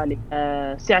كالتالي: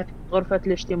 سعة غرفة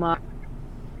الاجتماع.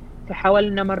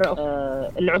 فحاولنا مرة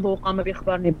العضو قام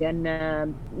بإخبارنا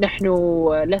بأن نحن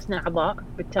لسنا أعضاء،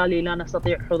 بالتالي لا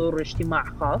نستطيع حضور اجتماع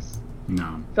خاص.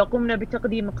 نعم. فقمنا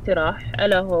بتقديم اقتراح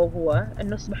ألا هو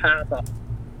أن نصبح أعضاء.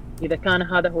 إذا كان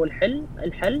هذا هو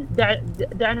الحل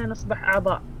دعنا نصبح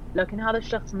أعضاء. لكن هذا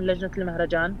الشخص من لجنة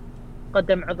المهرجان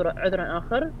قدم عذرا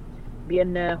آخر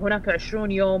بأن هناك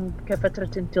 20 يوم كفترة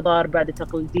انتظار بعد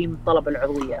تقديم طلب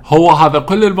العضوية. هو هذا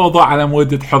كل الموضوع على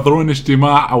مود تحضرون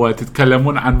اجتماع أو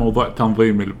تتكلمون عن موضوع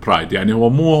تنظيم البرايد، يعني هو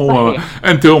مو هو صحيح.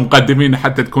 أنتم مقدمين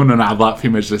حتى تكونون أعضاء في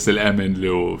مجلس الأمن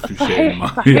لو في شيء ما.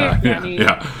 صحيح.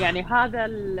 يعني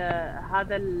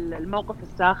هذا الموقف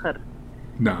الساخر.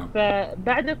 نعم.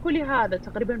 فبعد كل هذا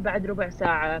تقريبا بعد ربع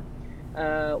ساعة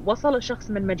وصل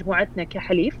شخص من مجموعتنا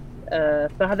كحليف.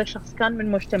 فهذا الشخص كان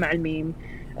من مجتمع الميم،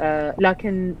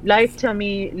 لكن لا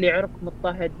ينتمي لعرق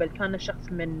مضطهد، بل كان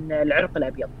شخص من العرق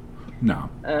الأبيض. نعم.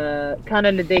 كان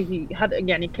لديه هذا،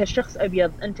 يعني كشخص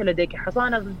أبيض أنت لديك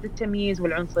حصانة ضد التمييز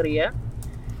والعنصرية.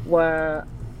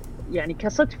 ويعني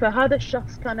كصدفة هذا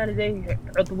الشخص كان لديه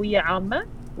عضوية عامة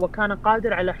وكان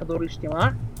قادر على حضور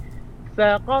الاجتماع.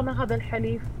 فقام هذا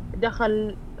الحليف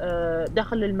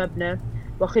دخل المبنى،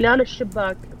 وخلال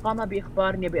الشباك قام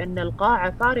بإخبارني بأن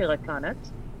القاعة فارغة كانت،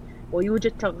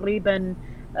 ويوجد تقريبا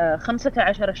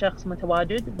 15 شخص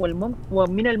متواجد،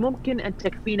 ومن الممكن أن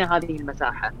تكفينا هذه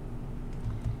المساحة.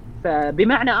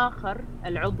 فبمعنى آخر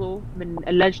العضو من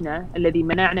اللجنة الذي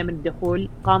منعنا من الدخول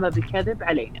قام بالكذب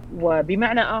علينا.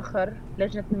 وبمعنى آخر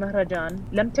لجنة المهرجان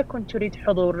لم تكن تريد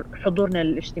حضورنا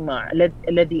للاجتماع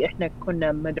الذي احنا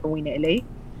كنا مدعوين إليه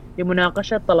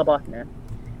لمناقشة طلباتنا.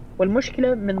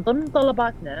 والمشكلة من ضمن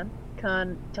طلباتنا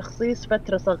كان تخصيص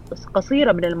فترة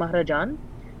قصيرة من المهرجان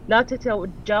لا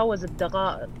تتجاوز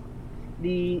الدقائق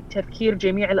لتذكير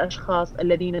جميع الأشخاص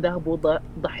الذين ذهبوا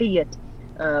ضحية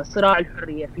صراع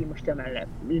الحرية في مجتمع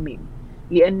الميم.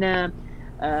 لأن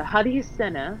هذه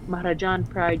السنة مهرجان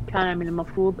برايد كان من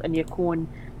المفروض أن يكون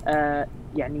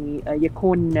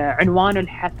يكون عنوان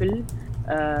الحفل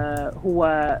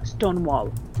هو ستون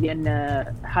وول، لأن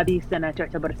هذه السنة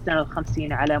تعتبر السنة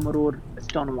 50 على مرور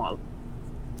ستون وول.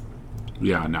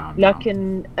 نعم.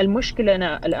 لكن المشكلة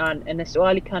الآن أن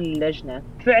سؤالي كان للجنة: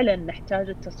 فعلا نحتاج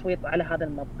التصويت على هذا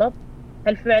المطلب؟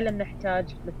 هل فعلا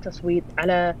نحتاج للتصويت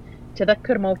على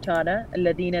تذكر موتانا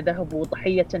الذين ذهبوا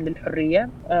ضحية للحرية؟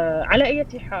 على أي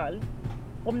حال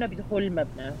قمنا بدخول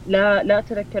المبنى. لا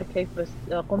أتذكر كيف، بس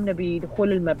قمنا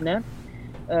بدخول المبنى.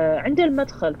 عند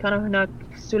المدخل كان هناك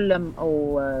سلم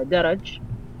أو درج.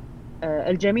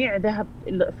 الجميع ذهب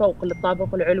فوق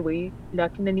للطابق العلوي،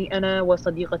 لكنني أنا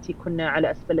وصديقتي كنا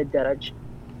على أسفل الدرج.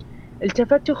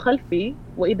 التفت خلفي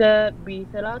وإذا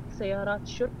ب3 سيارات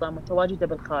شرطة متواجدة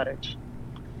بالخارج.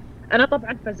 أنا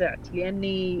طبعا فزعت،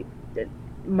 لأني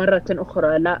مرة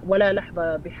أخرى ولا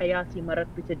لحظة بحياتي مرت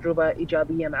بتجربة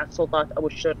إيجابية مع السلطات أو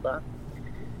الشرطة.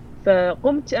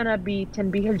 فقمت أنا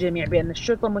بتنبيه الجميع بأن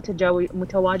الشرطة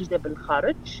متواجدة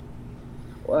بالخارج،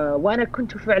 وأنا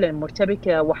كنت فعلا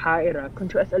مرتبكة وحائرة.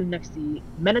 كنت أسأل نفسي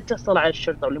من اتصل على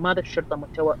الشرطة ولماذا الشرطة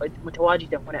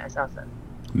متواجدة هنا أساسا.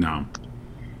 نعم.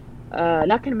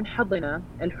 لكن من حظنا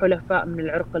الحلفاء من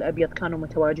العرق الأبيض كانوا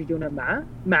متواجدون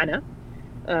معنا،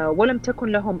 ولم تكن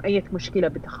لهم أي مشكلة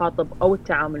بالتخاطب أو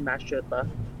التعامل مع الشرطة.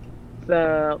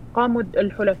 فقاموا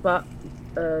الحلفاء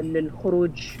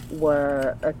للخروج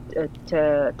والتحدث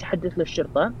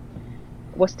للشرطة،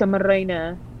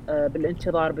 واستمرينا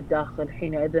بالانتظار بالداخل.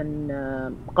 حينئذ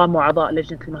قاموا أعضاء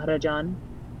لجنة المهرجان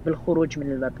بالخروج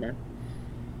من المبنى.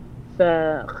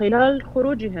 فخلال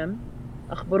خروجهم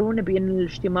أخبرونا بأن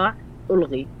الاجتماع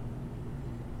ألغي،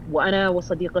 وأنا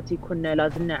وصديقتي كنا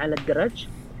لازلنا على الدرج.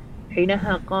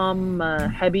 حينها قام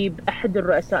حبيب أحد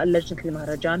الرؤساء لجنة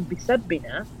المهرجان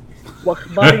بسبنا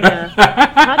وأخبارنا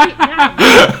هذه.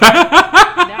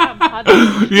 نعم هذا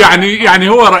يعني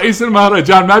هو رئيس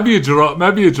المهرجان ما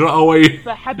بيجرأ أوي.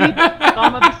 فحبيب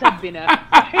قام بسبنا.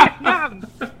 صحيح. نعم.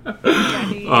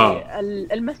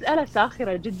 يعني المسألة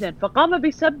ساخرة جدا. فقام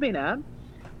بسبنا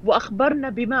وأخبرنا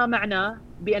بما معناه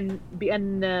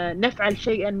بأن نفعل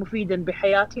شيئا مفيدا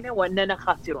بحياتنا وأننا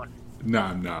خاسرون.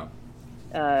 نعم.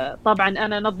 طبعا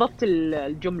أنا نظفت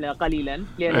الجملة قليلا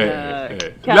لأن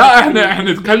لا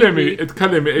احنا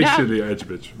تكلمي ايش اللي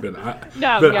يعجبك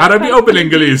بالعربي او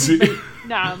بالانجليزي.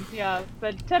 نعم.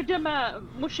 فالترجمة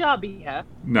مشابهة.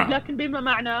 نعم. لكن بما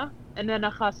معناه أننا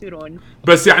خاسرون.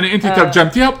 بس يعني أنت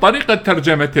ترجمتيها بطريقة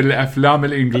ترجمة الأفلام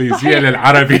الإنجليزية. صحيح.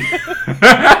 للعربي.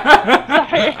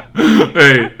 صحيح.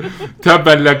 إيه. تبا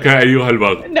لك أيها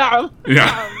البغ. نعم.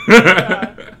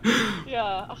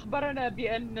 يا أخبرنا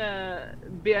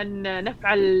بأن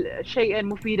نفعل شيئا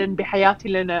مفيدا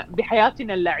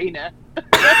بحياتنا اللعينة.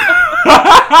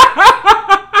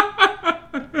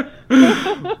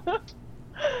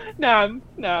 نعم.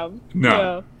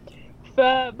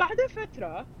 فبعد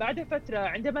فترة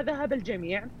عندما ذهب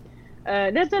الجميع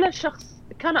نزل الشخص،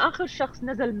 كان آخر شخص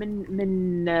نزل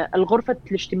من الغرفة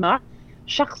الاجتماع،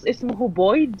 شخص اسمه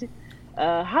بويد.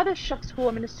 هذا الشخص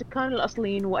هو من السكان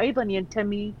الأصليين وأيضا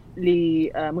ينتمي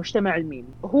لمجتمع الميم.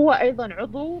 هو أيضا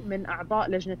عضو من أعضاء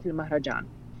لجنة المهرجان.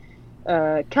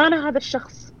 كان هذا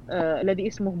الشخص الذي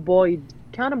اسمه بويد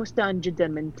كان مستاء جدا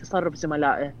من تصرف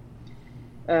زملائه،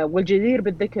 والجدير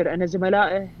بالذكر أن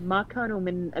زملائه ما كانوا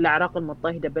من الأعراق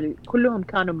المضطهدة، بل كلهم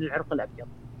كانوا من العرق الأبيض.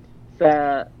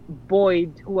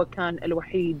 فبويد هو كان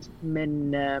الوحيد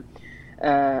من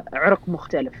عرق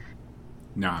مختلف.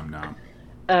 نعم.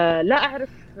 لا أعرف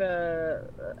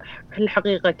في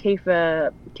الحقيقة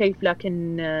كيف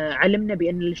لكن علمنا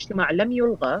بأن الاجتماع لم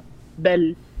يلغى،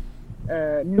 بل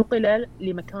نقل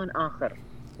لمكان آخر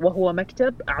وهو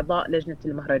مكتب أعضاء لجنة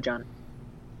المهرجان.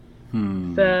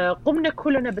 فقمنا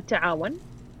كلنا بالتعاون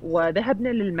وذهبنا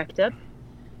للمكتب.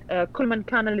 كل من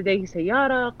كان لديه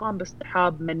سيارة قام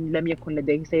باصطحاب من لم يكن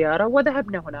لديه سيارة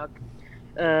وذهبنا هناك.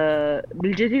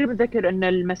 بالجدير بالذكر أن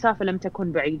المسافة لم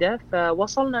تكن بعيدة،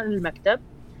 فوصلنا للمكتب.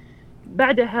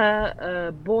 بعدها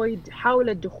بويد حاول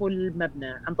الدخول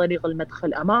المبنى عن طريق المدخل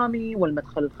الأمامي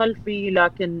والمدخل الخلفي،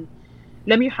 لكن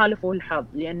لم يحالفه الحظ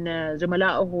لأن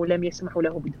زملائه لم يسمحوا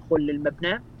له بدخول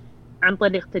المبنى عن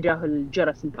طريق تجاهل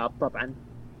جرس الباب طبعا.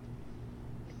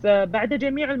 فبعد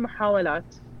جميع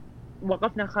المحاولات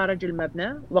وقفنا خارج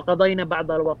المبنى وقضينا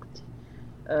بعض الوقت.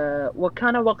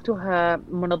 وكان وقتها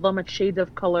منظمة Shade of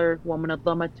Color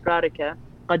ومنظمة راركة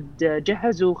قد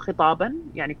جهزوا خطابا،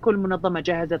 يعني كل منظمة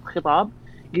جهزت خطاب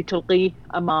لتلقيه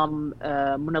أمام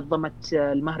منظمة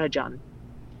المهرجان،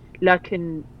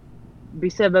 لكن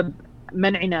بسبب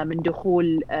منعنا من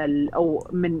دخول أو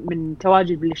من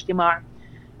تواجد بالاجتماع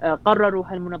قرروا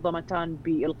هالمنظمتان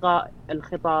بإلقاء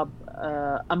الخطاب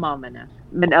أمامنا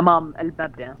من أمام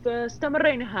المبنى.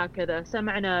 فاستمرينا هكذا،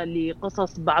 سمعنا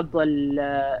لقصص بعض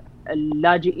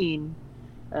اللاجئين.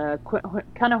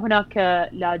 كان هناك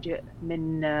لاجئ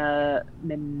من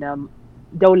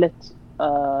دولة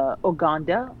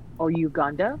أوغندا أو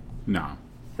يوغندا. نعم.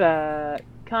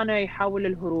 فكان يحاول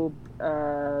الهروب،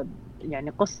 يعني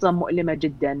قصة مؤلمة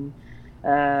جدا.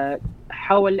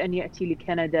 حاول أن يأتي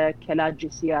لكندا كلاجئ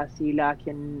سياسي،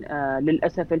 لكن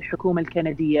للأسف الحكومة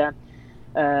الكندية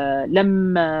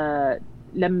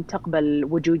لم تقبل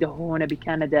وجوده هنا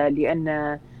بكندا،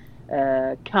 لأن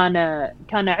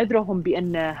كان عذرهم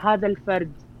بأن هذا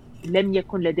الفرد لم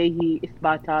يكن لديه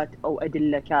إثباتات أو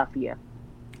أدلة كافية.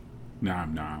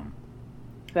 نعم نعم.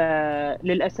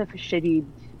 فللأسف الشديد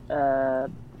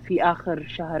في آخر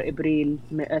شهر إبريل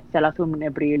 30 من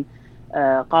إبريل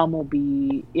قاموا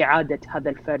بإعادة هذا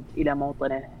الفرد إلى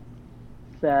موطنه.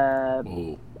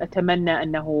 فأتمنى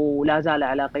أنه لا زال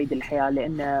على قيد الحياة،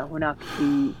 لأن هناك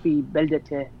في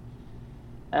بلدته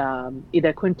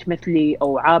إذا كنت مثلي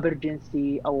أو عابر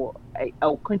جنسي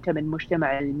أو كنت من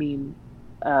مجتمع الميم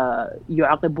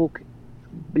يعاقبوك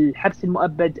بالحبس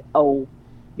المؤبد أو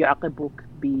يعاقبوك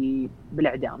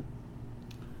بالإعدام.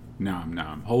 نعم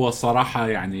نعم. هو الصراحة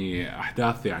يعني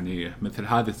أحداث يعني مثل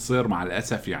هذه تصير مع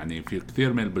الأسف يعني في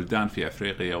كثير من البلدان في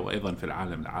أفريقيا وأيضا في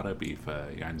العالم العربي.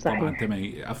 فيعني صحيح. طبعا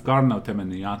أفكارنا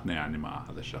وتمنياتنا يعني مع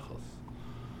هذا الشخص.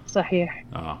 صحيح.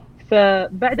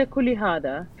 فبعد كل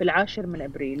هذا في 10 من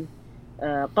أبريل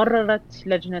قررت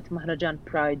لجنة مهرجان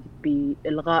برايد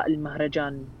بإلغاء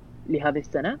المهرجان لهذه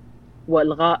السنة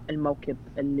وإلغاء الموكب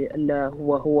اللي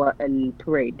هو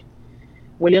البريد.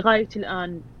 ولغاية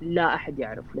الآن لا أحد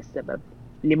يعرف للسبب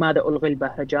لماذا ألغي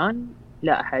المهرجان.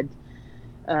 لا أحد.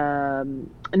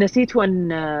 نسيت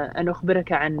أن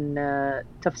أخبرك عن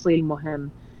تفصيل مهم.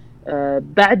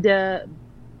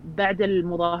 بعد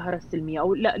المظاهرة السلمية،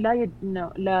 أو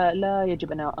لا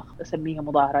يجب أن أسميها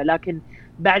مظاهرة، لكن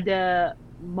بعد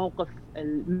موقف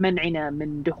منعنا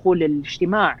من دخول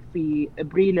الاجتماع في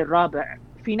أبريل 4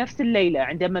 في نفس الليلة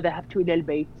عندما ذهبت إلى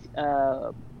البيت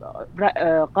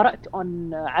قرأت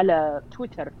على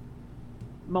تويتر،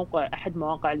 أحد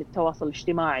مواقع التواصل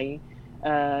الاجتماعي،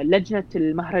 لجنة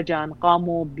المهرجان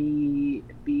قاموا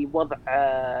بوضع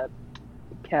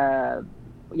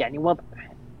يعني وضع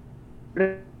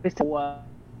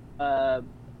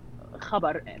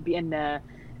خبر بأن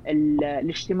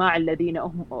الاجتماع الذين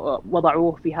هم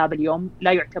وضعوه في هذا اليوم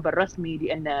لا يعتبر رسمي،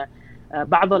 لأن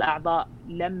بعض الأعضاء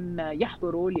لم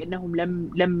يحضروا لأنهم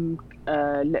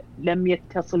لم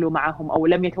يتصلوا معهم أو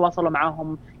لم يتواصلوا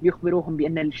معهم ليخبروهم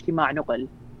بأن الاجتماع نقل.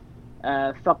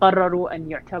 فقرروا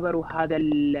أن يعتبروا هذا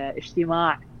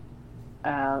الاجتماع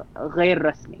غير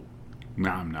رسمي.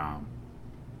 نعم نعم.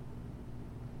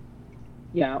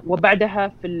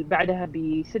 وبعدها بعدها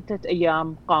ب6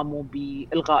 أيام قاموا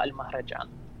بإلغاء المهرجان.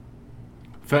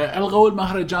 فألغوا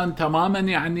المهرجان تماما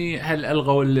يعني؟ هل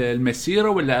ألغوا المسيرة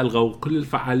ولا ألغوا كل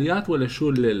الفعاليات ولا شو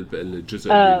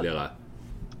الجزء اللي لغاه؟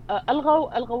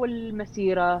 ألغوا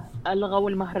المسيرة، ألغوا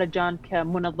المهرجان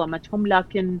كمنظمتهم،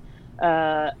 لكن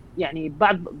يعني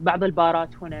بعض البارات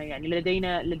هنا، يعني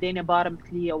لدينا بار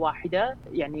مثلية واحدة،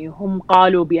 يعني هم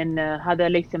قالوا بأن هذا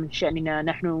ليس من شأننا،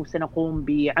 نحن سنقوم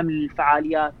بعمل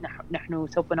فعاليات، نحن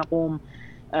سوف نقوم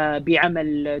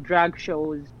بعمل دراغ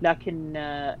شوز، لكن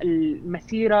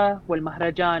المسيرة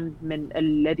والمهرجان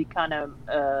الذي كان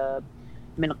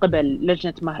من قبل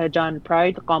لجنة مهرجان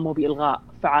برايد قاموا بإلغاء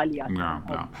فعاليات. نعم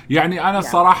نعم. يعني أنا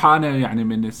الصراحة أنا يعني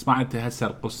من سمعت هسه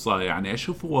القصة يعني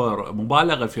أشوف هو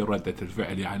مبالغة في ردة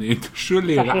الفعل. يعني أنتوا شو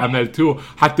اللي صحيح. عملتوه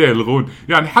حتى يلغون؟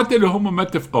 يعني حتى لو هم ما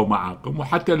اتفقوا معكم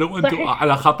وحتى لو أنتوا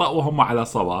على خطأ وهم على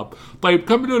صواب، طيب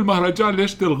كملوا المهرجان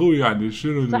ليش تلغوه؟ يعني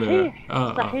شنو صحيح.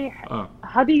 صحيح.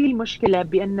 هذه المشكلة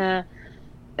بأن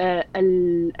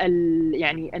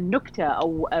يعني النكتة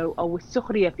أو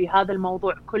السخرية في هذا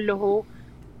الموضوع كله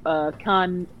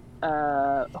كان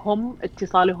هم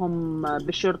اتصالهم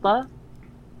بالشرطة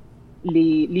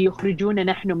ليخرجونا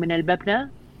نحن من المبنى.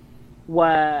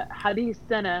 وهذه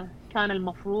السنة كان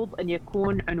المفروض أن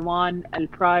يكون عنوان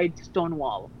البرايد ستون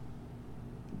وول،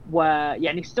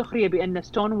 ويعني السخرية بأن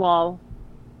ستون وول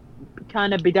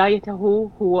كان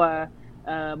بدايته هو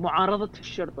معارضة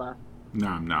الشرطة.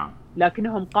 نعم نعم.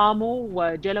 لكنهم قاموا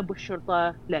وجلبوا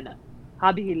الشرطة لنا.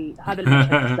 هذا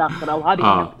المشهد الساخر أو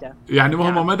هذه النكتة. يعني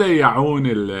هم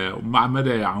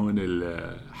مدى يعون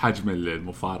حجم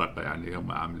المفارقة يعني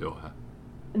هم عملوها.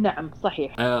 نعم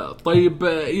صحيح. طيب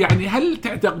يعني هل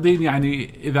تعتقدين يعني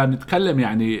إذا نتكلم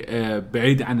يعني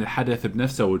بعيد عن الحدث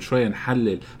بنفسه وشوية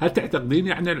نحلل، هل تعتقدين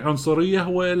يعني العنصرية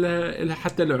هو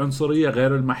حتى العنصرية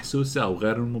غير المحسوسة أو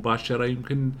غير المباشرة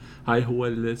يمكن هاي هو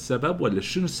السبب، ولا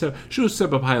شو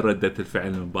السبب هاي ردة الفعل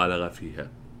المبالغة فيها؟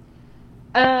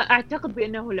 أعتقد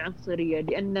بأنه العنصرية،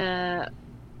 لأن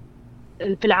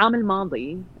في العام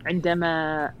الماضي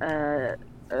عندما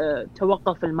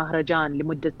توقف المهرجان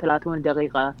لمدة 30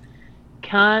 دقيقة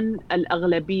كان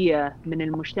الأغلبية من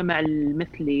المجتمع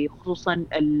المثلي، خصوصا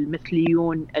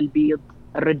المثليون البيض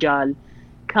الرجال،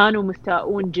 كانوا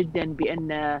مستاءون جدا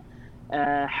بأن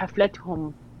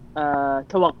حفلتهم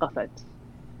توقفت.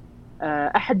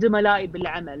 أحد زملائي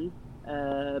بالعمل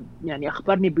يعني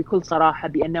أخبرني بكل صراحة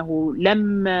بأنه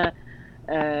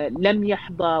لم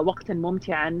يحظى وقتا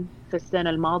ممتعا في السنة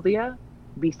الماضية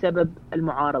بسبب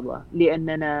المعارضة،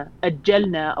 لأننا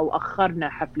أجلنا أو أخرنا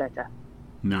حفلته.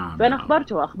 نعم. فأنا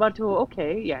أخبرته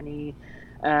أوكي، يعني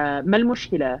ما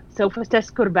المشكلة، سوف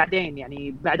تذكر بعدين،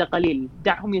 يعني بعد قليل،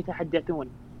 دعهم يتحدثون.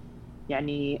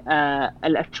 يعني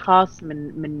الأشخاص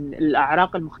من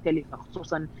الأعراق المختلفة،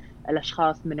 خصوصا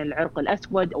الأشخاص من العرق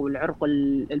الأسود أو العرق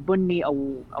البني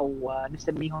أو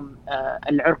نسميهم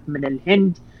العرق من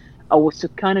الهند أو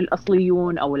السكان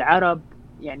الأصليون أو العرب،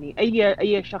 يعني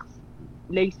أي شخص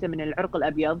ليس من العرق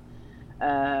الأبيض،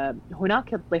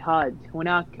 هناك اضطهاد،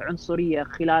 هناك عنصرية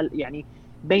خلال يعني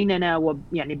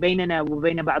بيننا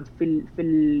وبين بعض في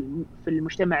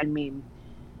المجتمع الميم.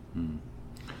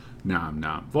 نعم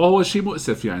نعم، وهو شيء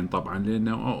مؤسف يعني طبعا،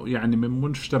 لأنه يعني من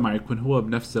مجتمع يكون هو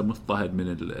بنفسه مضطهد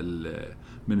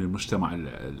من المجتمع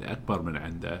الأكبر من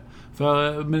عنده.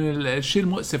 فمن الشيء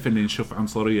المؤسف أن نشوف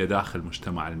عنصرية داخل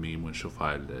مجتمع الميم ونشوف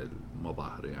هاي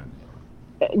المظاهر يعني.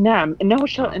 نعم،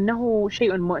 إنه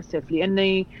شيء مؤسف،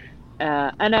 لأني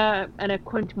أنا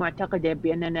كنت معتقدة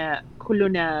بأننا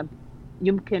كلنا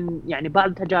يمكن، يعني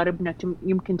بعض تجاربنا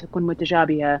يمكن تكون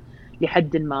متشابهة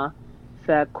لحد ما،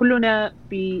 فكلنا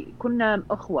كنا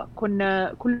أخوة،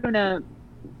 كلنا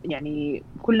يعني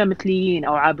كلنا مثليين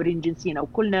أو عابرين جنسيين، أو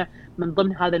كلنا من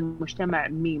ضمن هذا المجتمع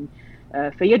ميم.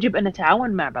 فيجب أن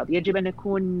نتعاون مع بعض، يجب أن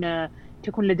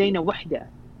تكون لدينا وحدة.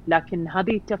 لكن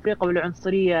هذه التفرقة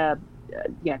والعنصرية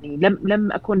يعني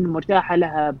لم أكن مرتاحة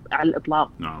لها على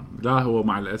الإطلاق. نعم، لا هو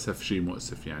مع الأسف شيء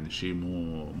مؤسف، يعني شيء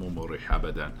مو مريح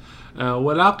أبدا.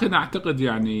 ولكن أعتقد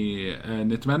يعني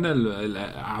نتمنى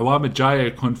الأعوام الجاية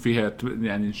يكون فيها،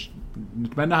 يعني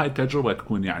نتمنى هاي التجربة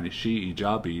تكون يعني شيء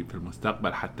إيجابي في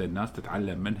المستقبل، حتى الناس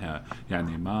تتعلم منها،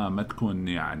 يعني ما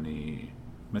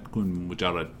تكون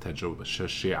مجرد تجربة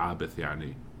شيء عابث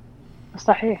يعني.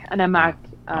 صحيح، أنا معك.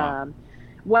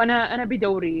 وأنا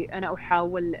بدوري أنا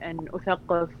أحاول أن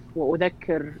أثقف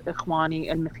وأذكر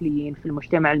إخواني المثليين في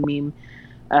المجتمع الميم،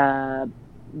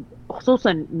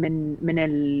 خصوصا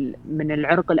من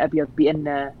العرق الأبيض،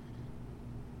 بأن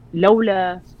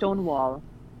لولا ستون وول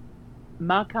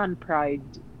ما كان برايد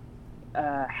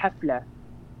حفلة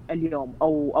اليوم،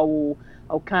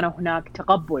 أو كان هناك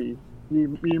تقبل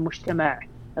للمجتمع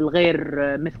الغير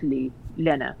مثلي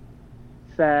لنا.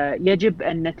 فيجب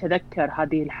أن نتذكر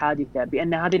هذه الحادثة،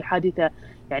 بأن هذه الحادثة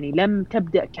يعني لم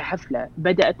تبدأ كحفلة،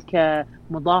 بدأت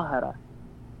كمظاهرة.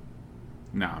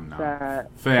 نعم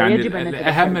فيعني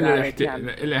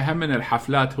الأهم من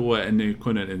الحفلات هو أنه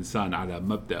يكون الإنسان على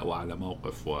مبدأ وعلى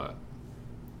موقف،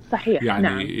 صحيح. يعني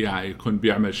نعم. يعني يكون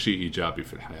بيعمل شيء إيجابي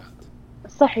في الحياة.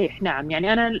 صحيح. نعم،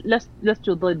 يعني أنا لست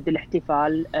ضد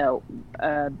الاحتفال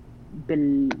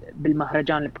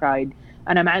بالمهرجان البرايد،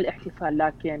 أنا مع الاحتفال،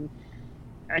 لكن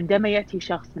عندما يأتي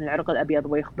شخص من العرق الأبيض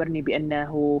ويخبرني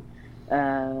بأنه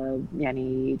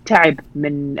يعني تعب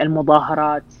من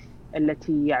المظاهرات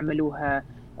التي يعملوها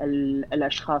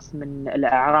الأشخاص من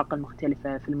الأعراق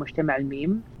المختلفة في المجتمع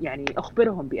الميم، يعني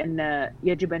أخبرهم بأن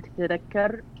يجب أن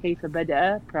تتذكر كيف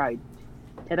بدأ برايد،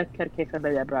 تذكر كيف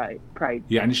بدأ برايد.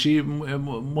 يعني شيء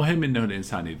مهم إنه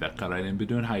الإنسان يذكر، يعني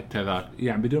بدون هاي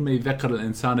يعني بدون ما يذكر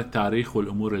الإنسان التاريخ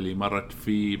والأمور اللي مرت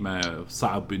فيه، ما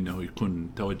صعب إنه يكون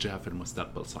توجهه في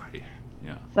المستقبل. صحيح.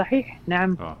 صحيح.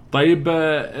 نعم. طيب،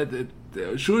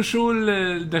 شو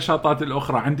النشاطات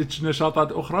الأخرى؟ عندك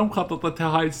نشاطات أخرى مخططتها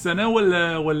هاي السنة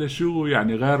ولا شو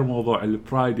يعني غير موضوع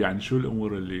البرايد؟ يعني شو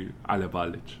الأمور اللي على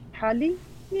بالك حاليا؟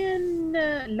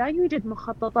 لا يوجد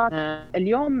مخططات.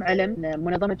 اليوم علم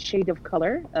منظمة Shade of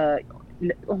Color،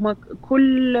 هم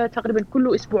تقريبا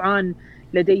كل أسبوعان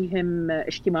لديهم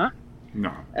اجتماع.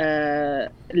 نعم.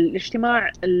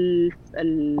 الاجتماع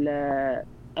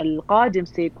القادم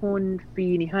سيكون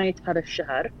في نهاية هذا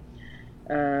الشهر،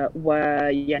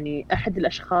 ويعني أحد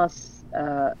الأشخاص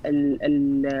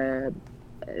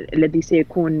الذي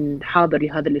سيكون حاضر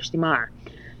لهذا الاجتماع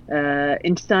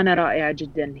إنسانة رائعة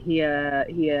جدا،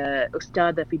 هي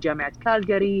أستاذة في جامعة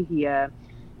كالغاري،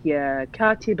 هي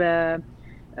كاتبة،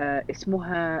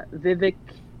 اسمها فيفيك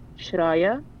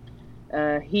شرايا.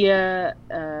 هي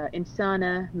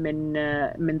إنسانة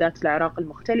من ذات الأعراق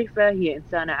المختلفة، هي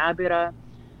إنسانة عابرة،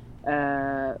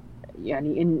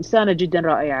 يعني إنسانة جدا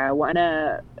رائعة،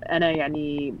 وأنا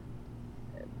يعني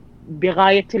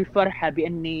بغاية الفرحة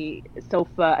بأني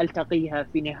سوف ألتقيها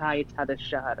في نهاية هذا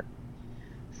الشهر.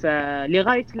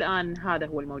 فلغاية الآن هذا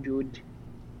هو الموجود.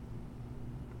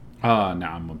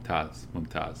 نعم،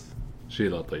 ممتاز، شيء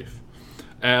لطيف.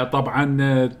 طبعا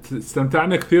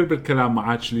استمتعنا كثير بالكلام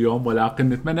معك اليوم، ولكن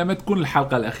نتمنى ما تكون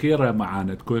الحلقة الأخيرة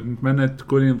معنا، نتمنى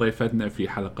تكونين ضيفتنا في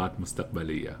حلقات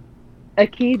مستقبلية.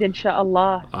 أكيد إن شاء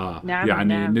الله. نعم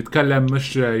يعني نعم. نتكلم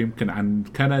مش يمكن عن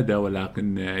كندا،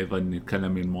 ولكن أيضا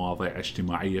نتكلم من مواضيع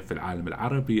اجتماعية في العالم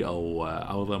العربي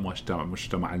أو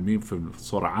مجتمع الميم في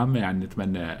صورة عامة. يعني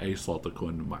نتمنى أي صوت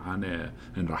يكون معنا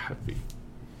نرحب فيه.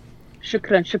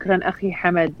 شكرا أخي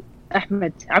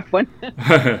أحمد عفوا.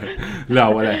 لا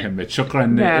ولا يهمك. شكرا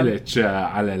نعم. لك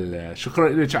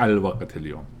على الوقت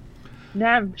اليوم.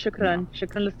 نعم شكرا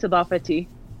لاستضافتي.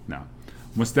 نعم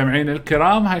مستمعين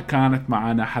الكرام، هاي كانت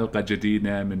معنا حلقة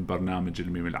جديدة من برنامج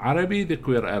الميم العربي The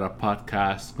Queer Era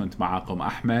Podcast. كنت معكم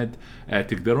أحمد.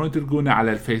 تقدرون تلقونا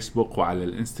على الفيسبوك وعلى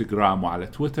الانستغرام وعلى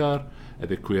تويتر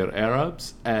The Queer Arabs.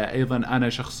 أيضا أنا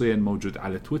شخصيا موجود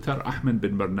على تويتر أحمد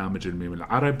بن برنامج الميم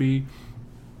العربي.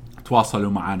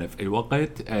 تواصلوا معنا في أي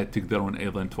وقت. تقدرون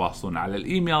أيضا تواصلون على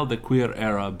الإيميل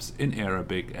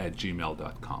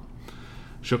thequeerarabsinarabic@gmail.com.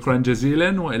 شكرا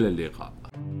جزيلا وإلى اللقاء.